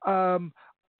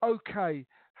 Okay,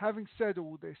 having said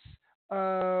all this,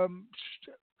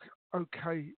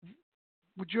 okay,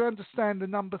 would you understand the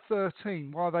number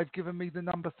 13, why they've given me the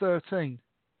number 13?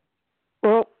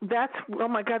 Well, oh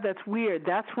my God, that's weird.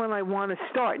 That's when I want to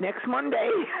start, next Monday.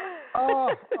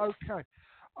 Oh, okay.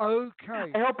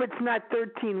 Okay. I hope it's not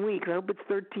 13 weeks. I hope it's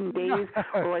 13 days,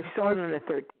 or I start on the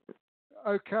 13th.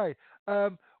 Okay.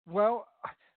 Well,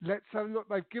 let's have a look.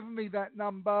 They've given me that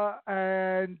number,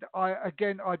 and I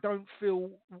don't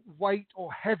feel weight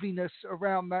or heaviness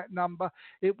around that number.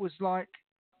 It was like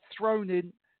thrown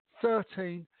in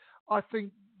 13. I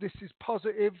think this is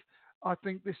positive. I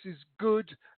think this is good,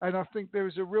 and I think there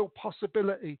is a real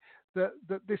possibility that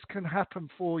this can happen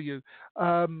for you.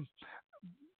 I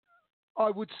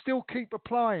would still keep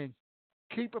applying.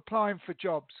 Keep applying for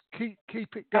jobs. Keep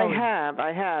it going.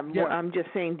 I have. Yeah. Well, I'm just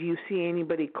saying, do you see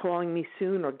anybody calling me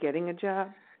soon or getting a job?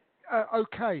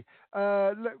 Okay.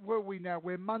 Where are we now?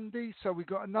 We're Monday, so we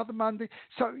got another Monday.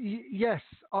 So yes,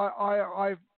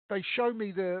 I they show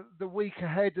me the week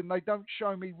ahead, and they don't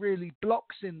show me really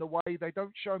blocks in the way. They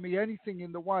don't show me anything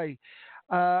in the way,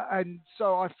 and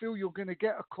so I feel you're going to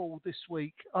get a call this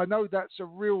week. I know that's a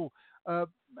real. A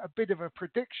bit of a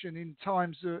prediction in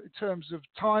terms of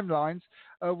timelines.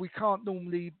 We can't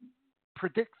normally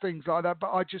predict things like that,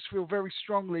 but I just feel very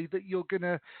strongly that you're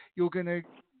gonna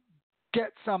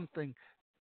get something.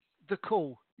 The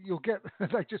call. You'll get.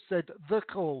 They just said the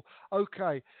call.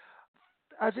 Okay.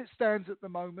 As it stands at the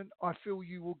moment, I feel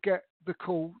you will get the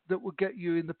call that will get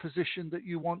you in the position that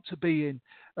you want to be in,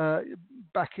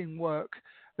 back in work,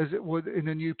 as it would in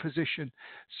a new position.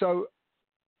 So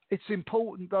it's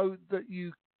important though that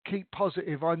you keep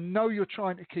positive. I know you're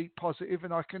trying to keep positive,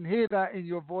 and I can hear that in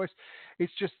your voice.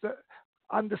 It's just that,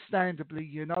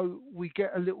 understandably, we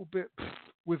get a little bit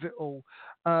with it all.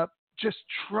 Just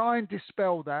try and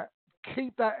dispel that.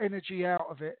 Keep that energy out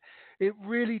of it. It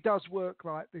really does work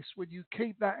like this. When you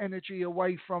keep that energy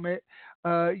away from it,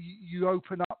 you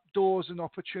open up doors and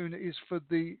opportunities for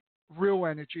the real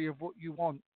energy of what you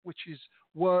want, which is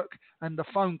work and the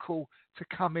phone call to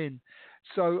come in.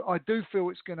 So I do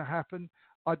feel it's going to happen.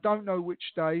 I don't know which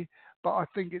day, but I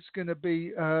think it's going to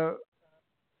be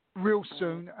real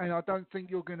soon, and I don't think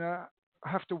you're going to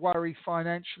have to worry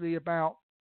financially about,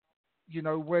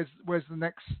 where's the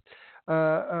next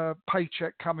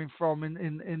paycheck coming from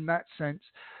in that sense.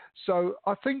 So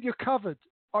I think you're covered.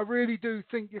 I really do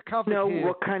think you're covered here.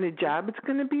 What kind of job it's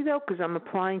going to be, though? Because I'm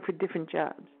applying for different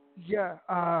jobs. Yeah.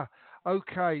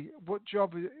 Okay. What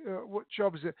job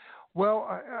is it?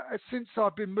 Well, since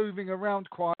I've been moving around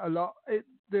quite a lot,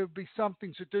 there'll be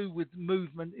something to do with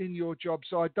movement in your job.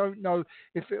 So I don't know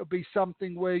if it'll be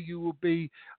something where you will be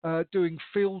doing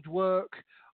field work,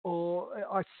 or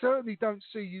I certainly don't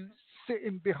see you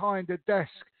sitting behind a desk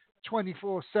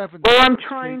 24/7. Well, I'm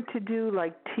trying to do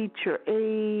like teacher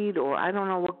aide, or I don't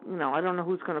know what, I don't know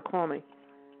who's going to call me.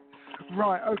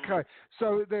 Right. Okay.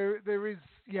 So there is.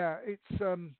 Yeah.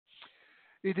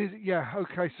 It is. Yeah.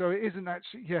 Okay. So it isn't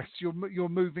actually. Yes. You're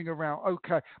moving around.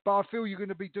 Okay. But I feel you're going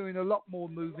to be doing a lot more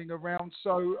moving around.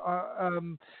 So.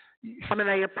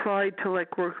 I applied to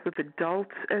work with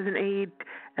adults as an aide,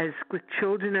 with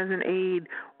children as an aide,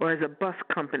 or as a bus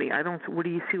company. What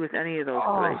do you see with any of those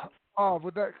three?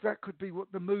 Well, that could be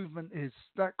what the movement is.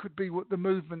 That could be what the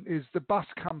movement is. The bus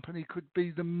company could be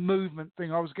the movement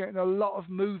thing. I was getting a lot of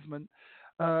movement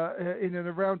in and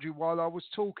around you while I was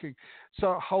talking.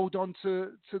 So hold on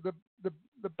to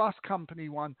the bus company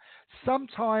one.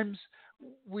 Sometimes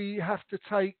we have to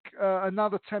take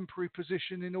another temporary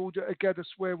position in order to get us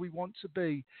where we want to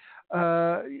be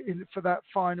for that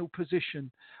final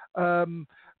position.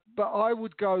 But I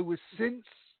would go with, since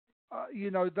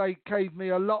they gave me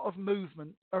a lot of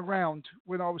movement around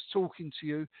when I was talking to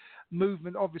you,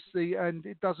 movement obviously, and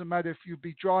it doesn't matter if you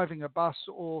be driving a bus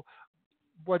or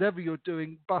whatever you're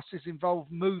doing, buses involve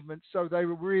movement, so they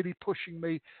were really pushing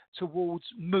me towards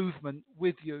movement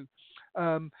with you.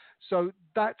 So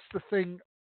that's the thing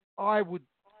I would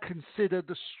consider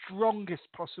the strongest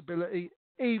possibility,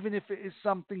 even if it is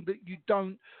something that you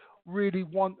don't really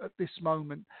want at this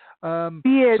moment. So,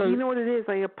 you know what it is?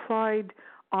 I applied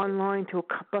online to a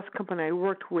bus company I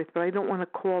worked with, but I don't want to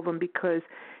call them because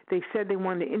they said they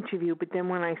wanted to interview, but then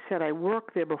when I said I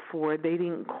worked there before, they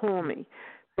didn't call me.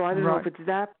 So I don't know if it's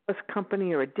that bus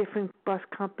company or a different bus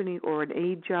company or an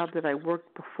aid job that I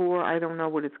worked before. I don't know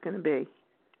what it's going to be.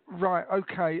 Right.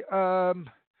 Okay.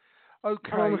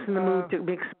 Okay. I'm almost in the mood to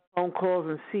make some phone calls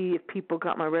and see if people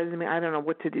got my resume. I don't know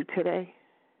what to do today.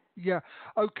 Yeah.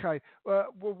 Okay.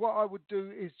 Well, what I would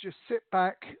do is just sit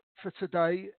back for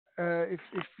today. If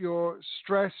you're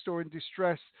stressed or in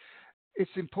distress,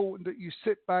 it's important that you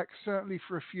sit back, certainly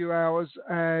for a few hours,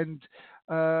 and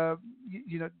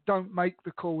don't make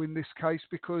the call in this case,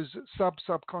 because at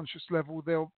subconscious level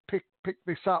they'll pick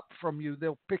this up from you.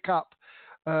 They'll pick up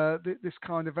this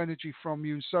kind of energy from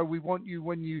you. So we want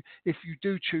you, if you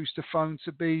do choose to phone,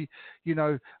 to be,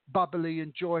 bubbly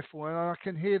and joyful. And I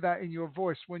can hear that in your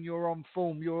voice when you're on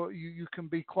form. You can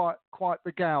be quite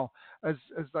the gal, as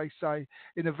they say,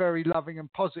 in a very loving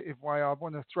and positive way. I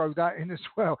want to throw that in as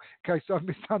well, in case I've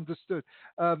misunderstood.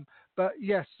 But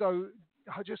yes, so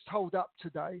I just hold up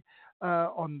today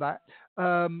on that.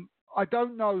 I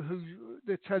don't know who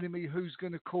they're telling me who's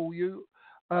going to call you.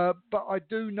 But I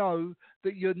do know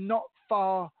that you're not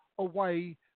far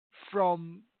away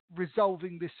from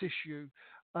resolving this issue.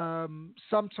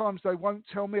 Sometimes they won't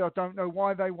tell me. I don't know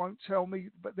why they won't tell me,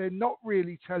 but they're not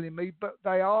really telling me. But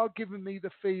they are giving me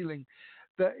the feeling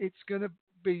that it's going to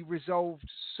be resolved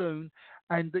soon.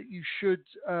 and that you should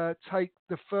take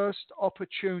the first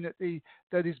opportunity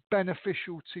that is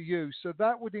beneficial to you. So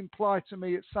that would imply to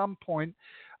me at some point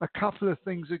a couple of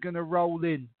things are going to roll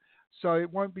in. So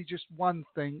it won't be just one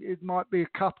thing. It might be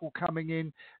a couple coming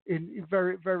in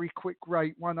very, very quick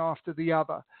rate, one after the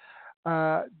other.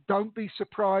 Don't be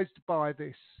surprised by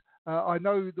this. I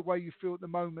know the way you feel at the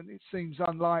moment, it seems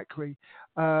unlikely.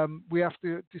 We have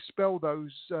to dispel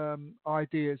those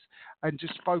ideas and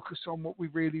just focus on what we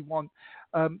really want.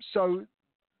 So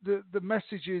the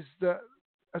message is that,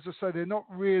 as I say, they're not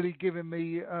really giving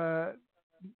me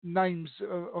names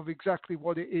of exactly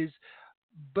what it is,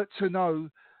 but to know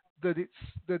that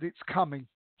it's coming.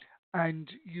 And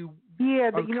you...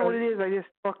 Yeah, okay. You know what it is? I just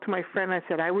talked to my friend. I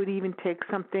said I would even take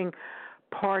something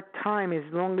part-time as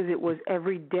long as it was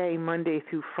every day, Monday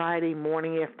through Friday,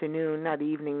 morning, afternoon, not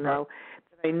evening, though.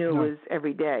 That I knew it was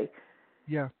every day.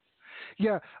 Yeah.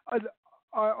 Yeah.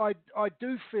 I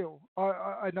do feel,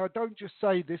 and I don't just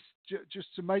say this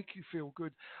just to make you feel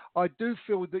good, I do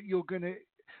feel that you're going to...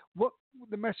 What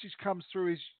the message comes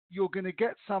through is you're going to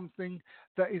get something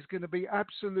that is going to be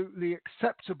absolutely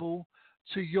acceptable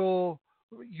to your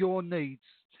needs.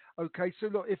 Okay, so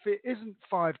look, if it isn't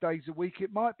 5 days a week,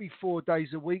 it might be 4 days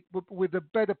a week, but with a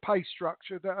better pay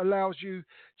structure that allows you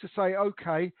to say,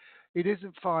 okay, it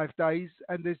isn't 5 days,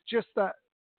 and there's just that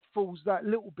falls that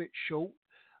little bit short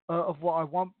of what I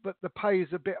want, but the pay is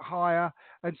a bit higher,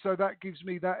 and so that gives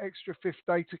me that extra fifth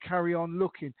day to carry on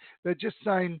looking. They're just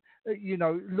saying,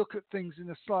 look at things in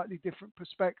a slightly different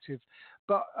perspective,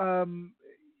 but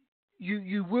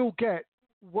you will get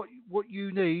what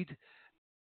you need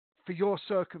for your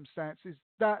circumstances.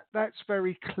 That's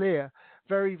very clear,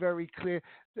 very, very clear.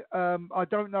 I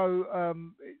don't know.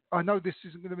 I know this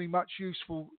isn't going to be much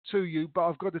useful to you, but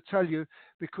I've got to tell you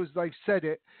because they've said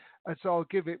it, and so I'll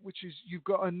give it. Which is, you've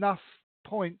got enough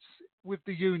points with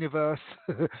the universe,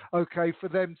 okay, for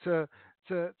them to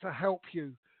help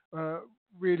you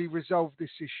really resolve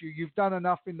this issue. You've done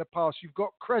enough in the past. You've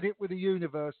got credit with the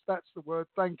universe. That's the word.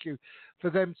 Thank you for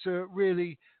them to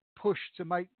really push to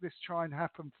make this try and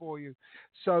happen for you.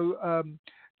 So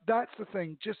that's the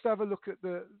thing. Just have a look at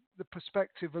the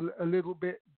perspective a little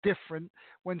bit different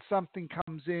when something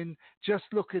comes in. Just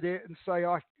look at it and say,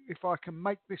 if I can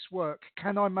make this work,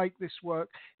 can I make this work?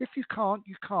 If you can't,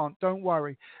 you can't. Don't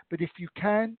worry. But if you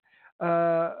can,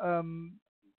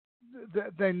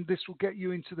 then this will get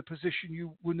you into the position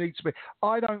you will need to be.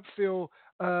 I don't feel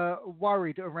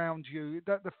worried around you.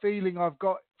 That the feeling I've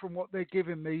got from what they're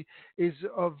giving me is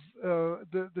of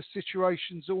the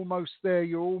situation's almost there.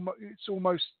 It's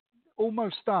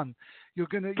almost done.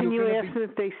 Can you ask them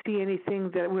if they see anything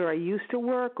that where I used to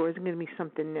work, or is it going to be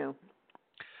something new?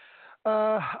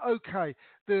 Okay.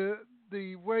 The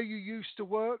where you used to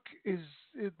work is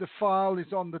the file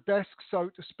is on the desk, so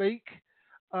to speak.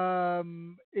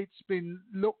 It's been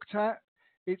looked at.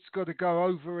 It's got to go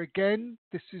over again.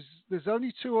 There's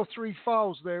only 2 or 3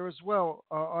 files there as well,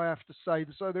 I have to say.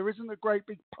 So there isn't a great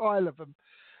big pile of them.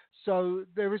 So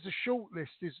there is a short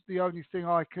list is the only thing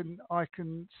I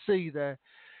can see there.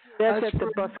 That's at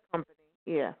the bus company.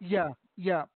 Yeah.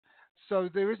 Yeah. So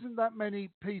there isn't that many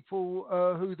people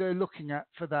who they're looking at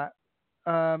for that.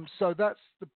 So that's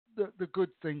the good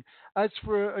thing. As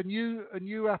for a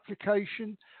new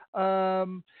application,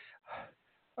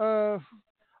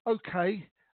 okay,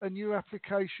 a new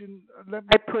application.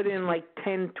 I put in like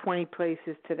 10, 20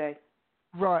 places today.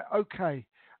 Right. Okay.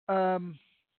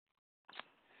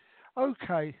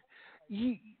 Okay.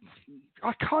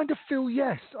 I kind of feel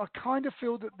yes. I kind of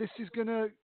feel that this is gonna.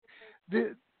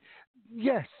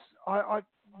 Yes. I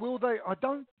will. I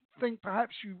don't think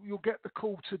perhaps you'll get the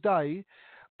call today,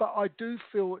 but I do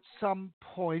feel at some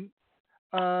point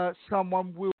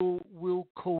someone will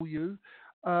call you.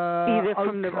 Either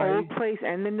from the old place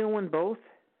and the new one, both?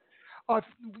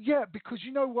 Because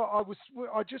you know what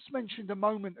I just mentioned a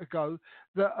moment ago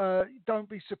that don't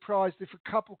be surprised if a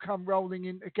couple come rolling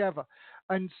in together,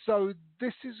 and so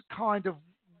this is kind of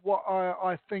what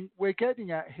I think we're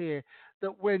getting at here.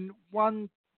 That when one,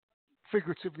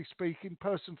 figuratively speaking,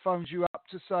 person phones you up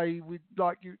to say we'd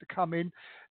like you to come in,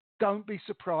 don't be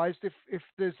surprised if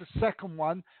there's a second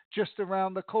one just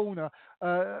around the corner,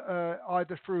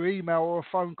 either through email or a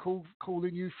phone call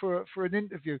calling you for an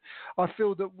interview. I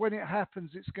feel that when it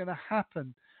happens, it's going to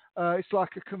happen. It's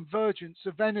like a convergence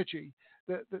of energy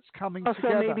that's coming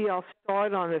together. So maybe I'll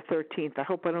start on the 13th. I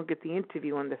hope I don't get the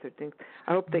interview on the 13th.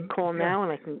 I hope they call now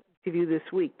and I can interview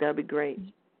this week. That'd be great.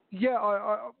 Yeah,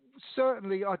 I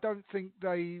certainly, I don't think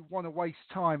they want to waste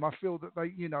time. I feel that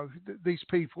they, these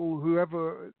people,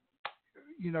 whoever,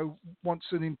 wants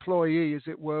an employee, as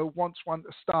it were, wants one to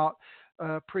start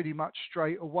pretty much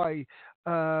straight away.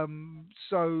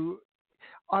 So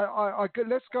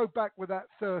let's go back with that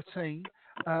 13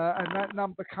 and that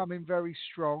number coming very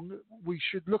strong. We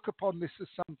should look upon this as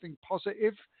something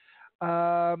positive. If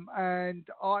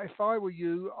I were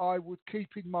you, I would keep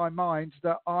in my mind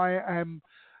that I am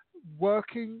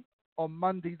working on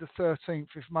Monday the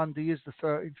 13th. If Monday is the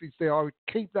 13th, is there, I would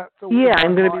keep that thought. Yeah,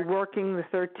 I'm going to be working the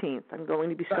 13th. I'm going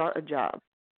to be start a job.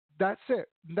 That's it.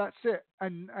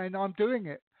 And I'm doing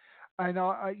it. And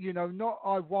not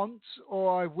I want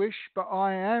or I wish, but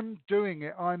I am doing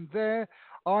it. I'm there.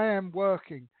 I am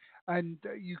working. And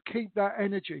you keep that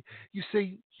energy. You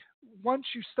see, once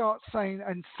you start saying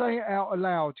and say it out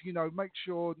aloud, make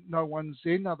sure no one's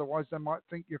in, otherwise they might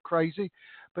think you're crazy.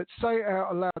 But say it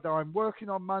out aloud. I'm working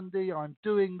on Monday. I'm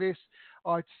doing this.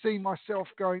 I'd see myself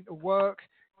going to work,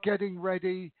 getting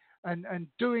ready, and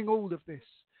doing all of this.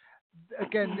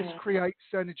 Again, this creates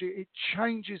energy. It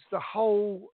changes the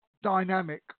whole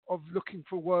dynamic of looking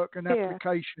for work and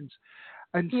applications.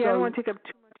 And I don't want to take up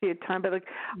too much of your time, but what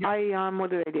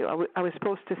did I do? I was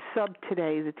supposed to sub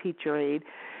today as a teacher aide.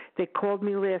 They called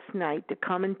me last night to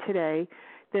come in today.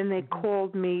 Then they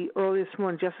called me early this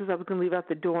morning just as I was going to leave out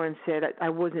the door and said I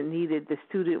wasn't needed. The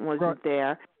student wasn't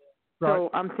there. Right. So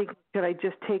I'm thinking, should I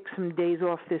just take some days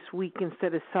off this week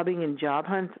instead of subbing in job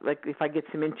hunts, like if I get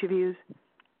some interviews?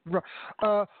 Right.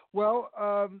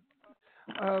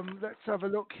 Let's have a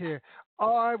look here.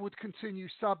 I would continue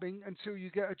subbing until you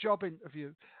get a job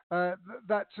interview.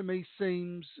 That to me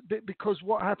seems, because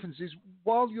what happens is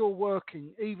while you're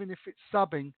working, even if it's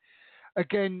subbing,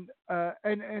 again,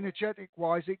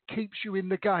 energetic-wise, it keeps you in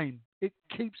the game. It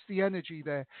keeps the energy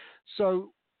there.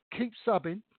 So keep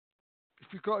subbing. If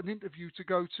you've got an interview to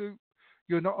go to,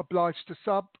 you're not obliged to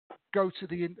sub. Go to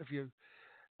the interview.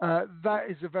 That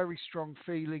is a very strong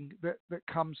feeling that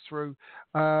comes through,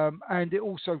 and it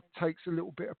also takes a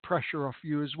little bit of pressure off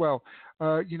you as well.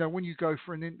 When you go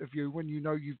for an interview, when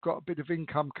you've got a bit of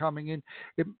income coming in,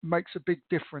 it makes a big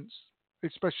difference,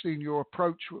 especially in your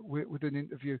approach with an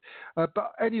interview.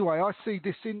 But anyway, I see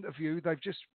this interview, they've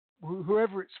just,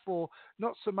 whoever it's for,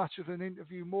 not so much of an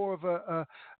interview, more of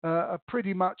a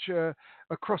pretty much a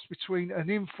cross between an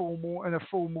informal and a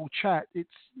formal chat. It's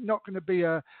not going to be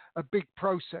a big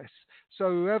process. So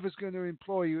whoever's going to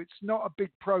employ you, it's not a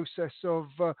big process of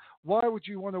why would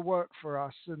you want to work for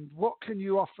us and what can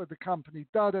you offer the company,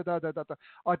 I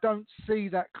don't see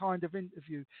that kind of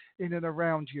interview in and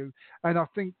around you. And I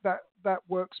think that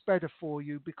works better for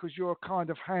you because you're a kind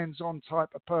of hands-on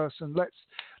type of person.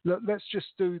 Let's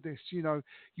just do this. You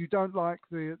don't like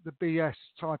the BS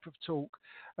type of talk,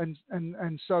 and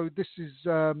so this is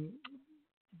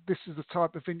the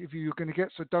type of interview you're going to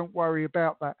get. So don't worry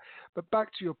about that. But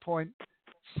back to your point,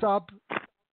 sub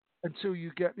until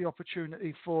you get the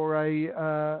opportunity for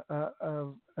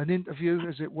an interview,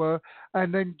 as it were,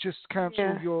 and then just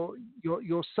cancel your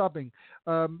subbing.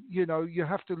 You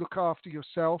have to look after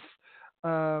yourself.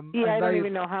 I don't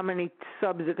even know how many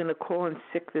subs are going to call in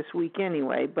sick this week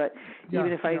anyway, but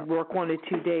even if I work 1 or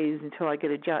 2 days until I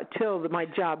get a job, till my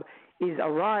job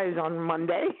arrives on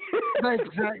Monday.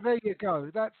 Exactly. There you go.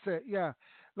 That's it. Yeah,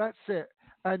 that's it.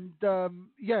 And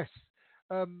yes,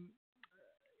 I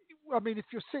mean, if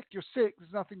you're sick, you're sick.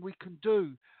 There's nothing we can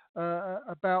do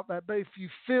about that. But if you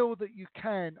feel that you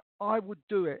can, I would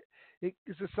do it.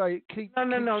 As I say, it keeps. No.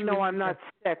 I'm not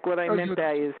sick. What I meant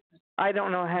by is, I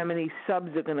don't know how many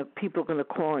people are gonna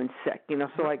call in sick.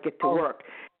 So I get to work.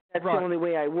 That's the only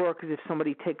way I work is if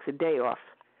somebody takes a day off.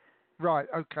 Right.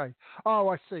 Okay. Oh,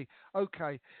 I see.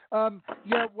 Okay.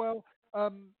 Well,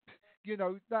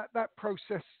 that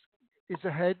process is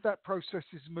ahead. That process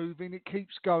is moving. It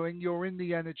keeps going. You're in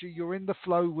the energy. You're in the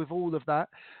flow with all of that.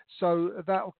 So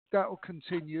that'll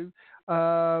continue.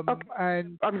 Okay.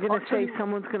 And I'm going to say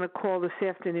someone's going to call this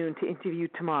afternoon to interview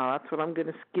tomorrow. That's what I'm going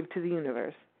to give to the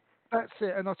universe. That's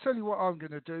it. And I'll tell you what I'm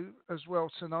going to do as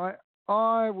well tonight.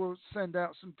 I will send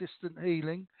out some distant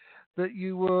healing that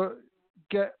you will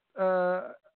get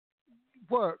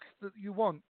work that you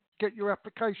want. Get your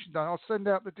application done. I'll send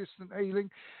out the distant healing.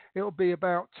 It'll be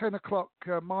about 10 o'clock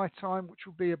my time, which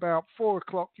will be about 4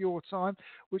 o'clock your time,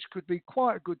 which could be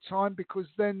quite a good time because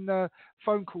then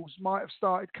phone calls might have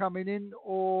started coming in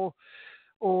or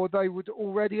they would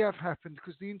already have happened.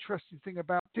 Because the interesting thing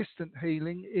about distant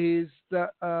healing is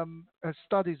that, as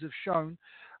studies have shown,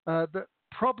 that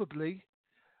probably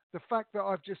the fact that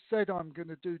I've just said I'm going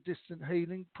to do distant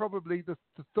healing, probably the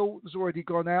thought has already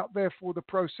gone out, therefore the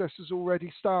process has already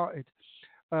started.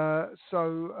 But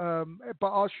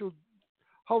I shall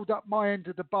hold up my end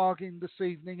of the bargain this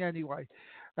evening anyway.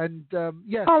 And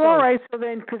all right. So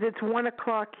then, because it's 1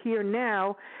 o'clock here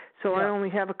now, so I only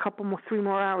have 3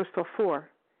 more hours till 4.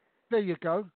 There you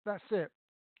go. That's it.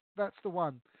 That's the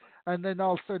one. And then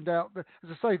I'll send out, as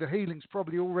I say, the healing's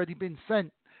probably already been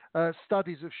sent.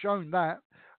 Studies have shown that.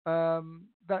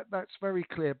 That's very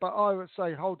clear. But I would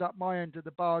say hold up my end of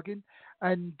the bargain.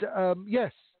 And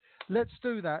yes, let's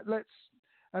do that.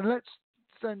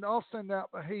 I'll send out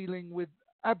the healing with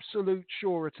absolute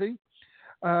surety.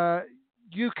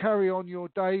 You carry on your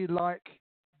day like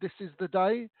this is the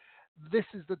day. This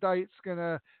is the day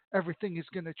everything is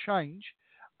gonna change.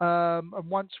 And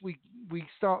once we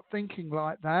start thinking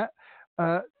like that,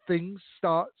 things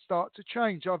start to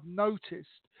change. I've noticed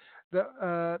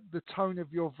that the tone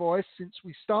of your voice since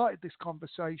we started this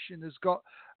conversation has got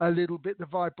a little bit, the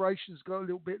vibration's got a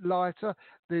little bit lighter.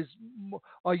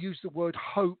 I use the word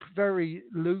hope very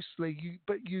loosely,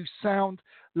 but you sound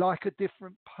like a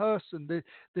different person.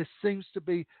 There seems to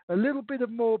be a little bit of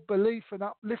more belief and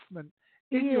upliftment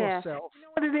in yourself. You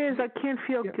know what it is? I can't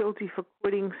feel guilty for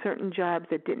quitting certain jobs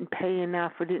that didn't pay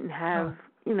enough or didn't have,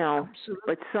 Absolutely.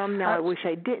 But some now I wish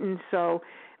I didn't, so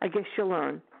I guess you'll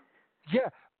learn. Yeah,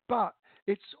 but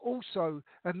it's also,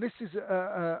 and this is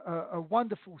a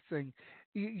wonderful thing,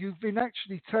 you've been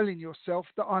actually telling yourself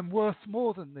that I'm worth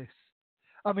more than this.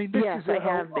 I mean, this is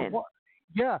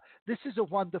this is a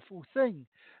wonderful thing.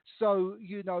 So,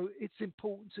 it's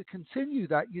important to continue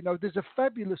that. There's a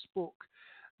fabulous book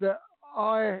that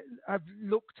I have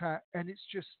looked at, and it's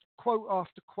just quote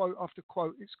after quote after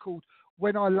quote. It's called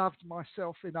When I Loved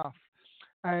Myself Enough.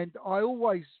 And I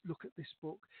always look at this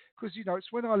book because,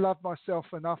 it's when I loved myself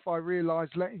enough, I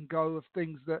realized letting go of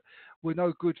things that were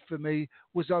no good for me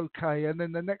was okay. And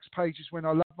then the next page is When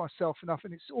I Loved Myself Enough,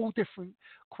 and it's all different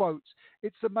quotes.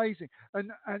 It's amazing.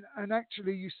 And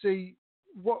actually, you see,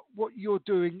 what you're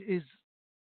doing is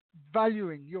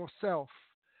valuing yourself.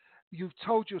 You've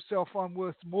told yourself I'm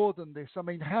worth more than this. I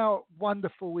mean, how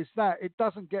wonderful is that? It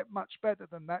doesn't get much better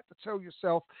than that to tell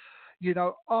yourself,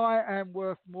 I am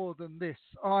worth more than this.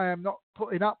 I am not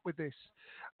putting up with this.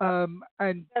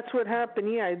 And that's what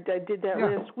happened. Yeah, I did that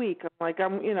last week. I'm like,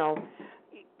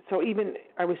 so even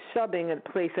I was subbing at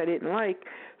a place I didn't like.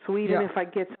 So even if I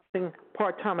get something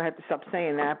part-time, I have to stop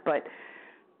saying that. But,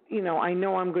 I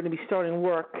know I'm going to be starting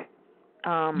work.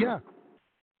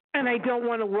 And I don't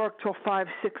want to work till 5,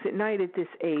 6 at night at this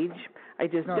age. I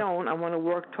just don't. I want to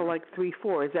work till like 3,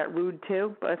 4. Is that rude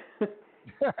too? But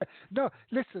no,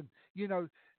 listen.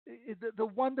 The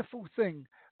wonderful thing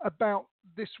about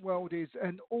this world is,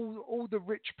 and all the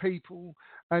rich people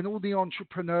and all the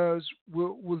entrepreneurs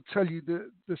will tell you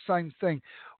the same thing.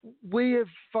 We have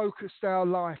focused our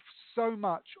life so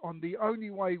much on the only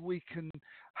way we can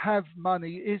have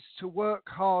money is to work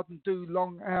hard and do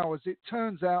long hours. It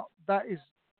turns out that is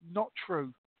not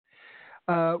true.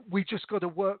 We just got to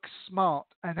work smart.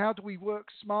 And how do we work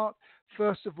smart?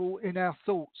 First of all, in our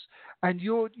thoughts. And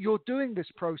you're doing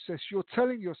this process. You're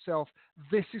telling yourself,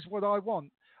 this is what I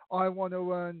want. I want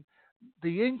to earn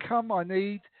the income I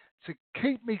need to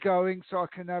keep me going so I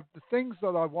can have the things that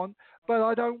I want, but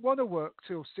I don't want to work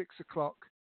till 6 o'clock.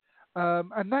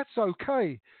 And that's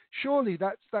okay. Surely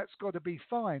that's got to be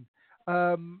fine.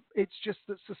 It's just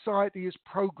that society has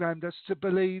programmed us to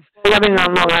believe. Living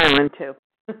on Long Island too.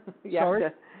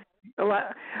 Sorry?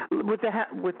 With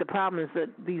the problem is that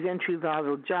these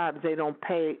entry-level jobs, they don't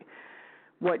pay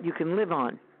what you can live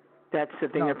on. That's the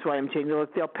thing. No. That's why I'm saying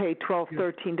they'll pay $12,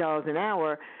 $13 an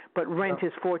hour, but rent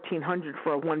is $1,400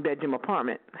 for a one-bedroom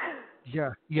apartment.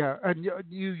 Yeah. And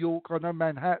New York, I know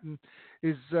Manhattan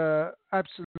is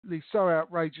absolutely so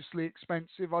outrageously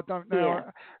expensive. I don't know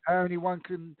how anyone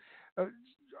can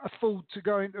afford to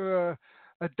go into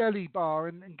a deli bar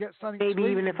and get something. Maybe to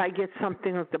even eat. If I get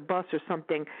something like the bus or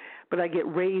something, but I get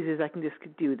raises, I can just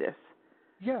do this.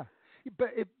 Yeah, but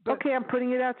okay, I'm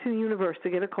putting it out to the universe to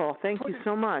get a call. Thank you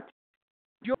so much.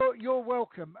 You're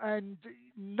welcome, and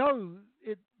know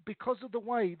it because of the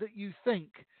way that you think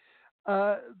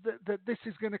that this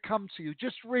is going to come to you.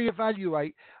 Just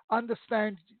reevaluate,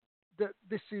 understand that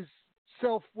this is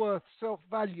self-worth,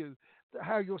 self-value,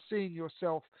 how you're seeing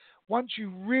yourself. Once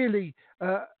you really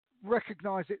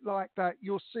recognize it like that,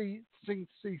 you'll see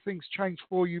things change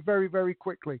for you very, very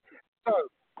quickly. So,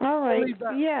 all right,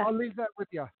 I'll leave that with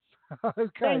you. Okay.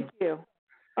 Thank you.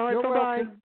 All right, bye-bye.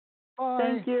 Bye.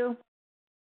 Thank you.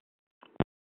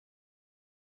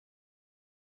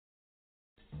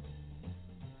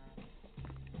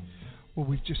 Well,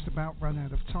 we've just about run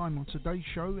out of time on today's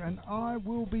show, and I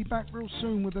will be back real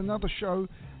soon with another show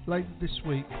later this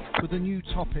week with a new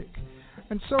topic.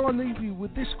 And so I leave you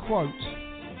with this quote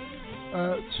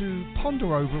to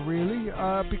ponder over, really,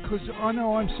 because I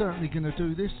know I'm certainly going to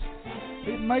do this.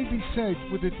 It may be said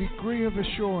with a degree of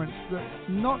assurance that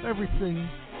not everything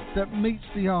that meets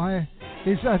the eye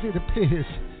is as it appears.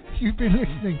 You've been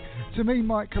listening to me,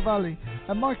 Mike Cavalli,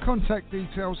 and my contact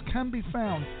details can be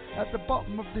found at the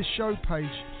bottom of this show page.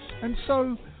 And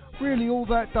so, really all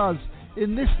that does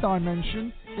in this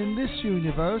dimension, in this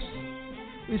universe,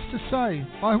 is to say,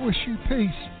 I wish you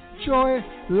peace, joy,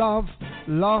 love,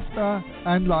 laughter,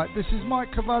 and light. This is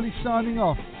Mike Cavalli signing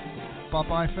off.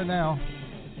 Bye-bye for now.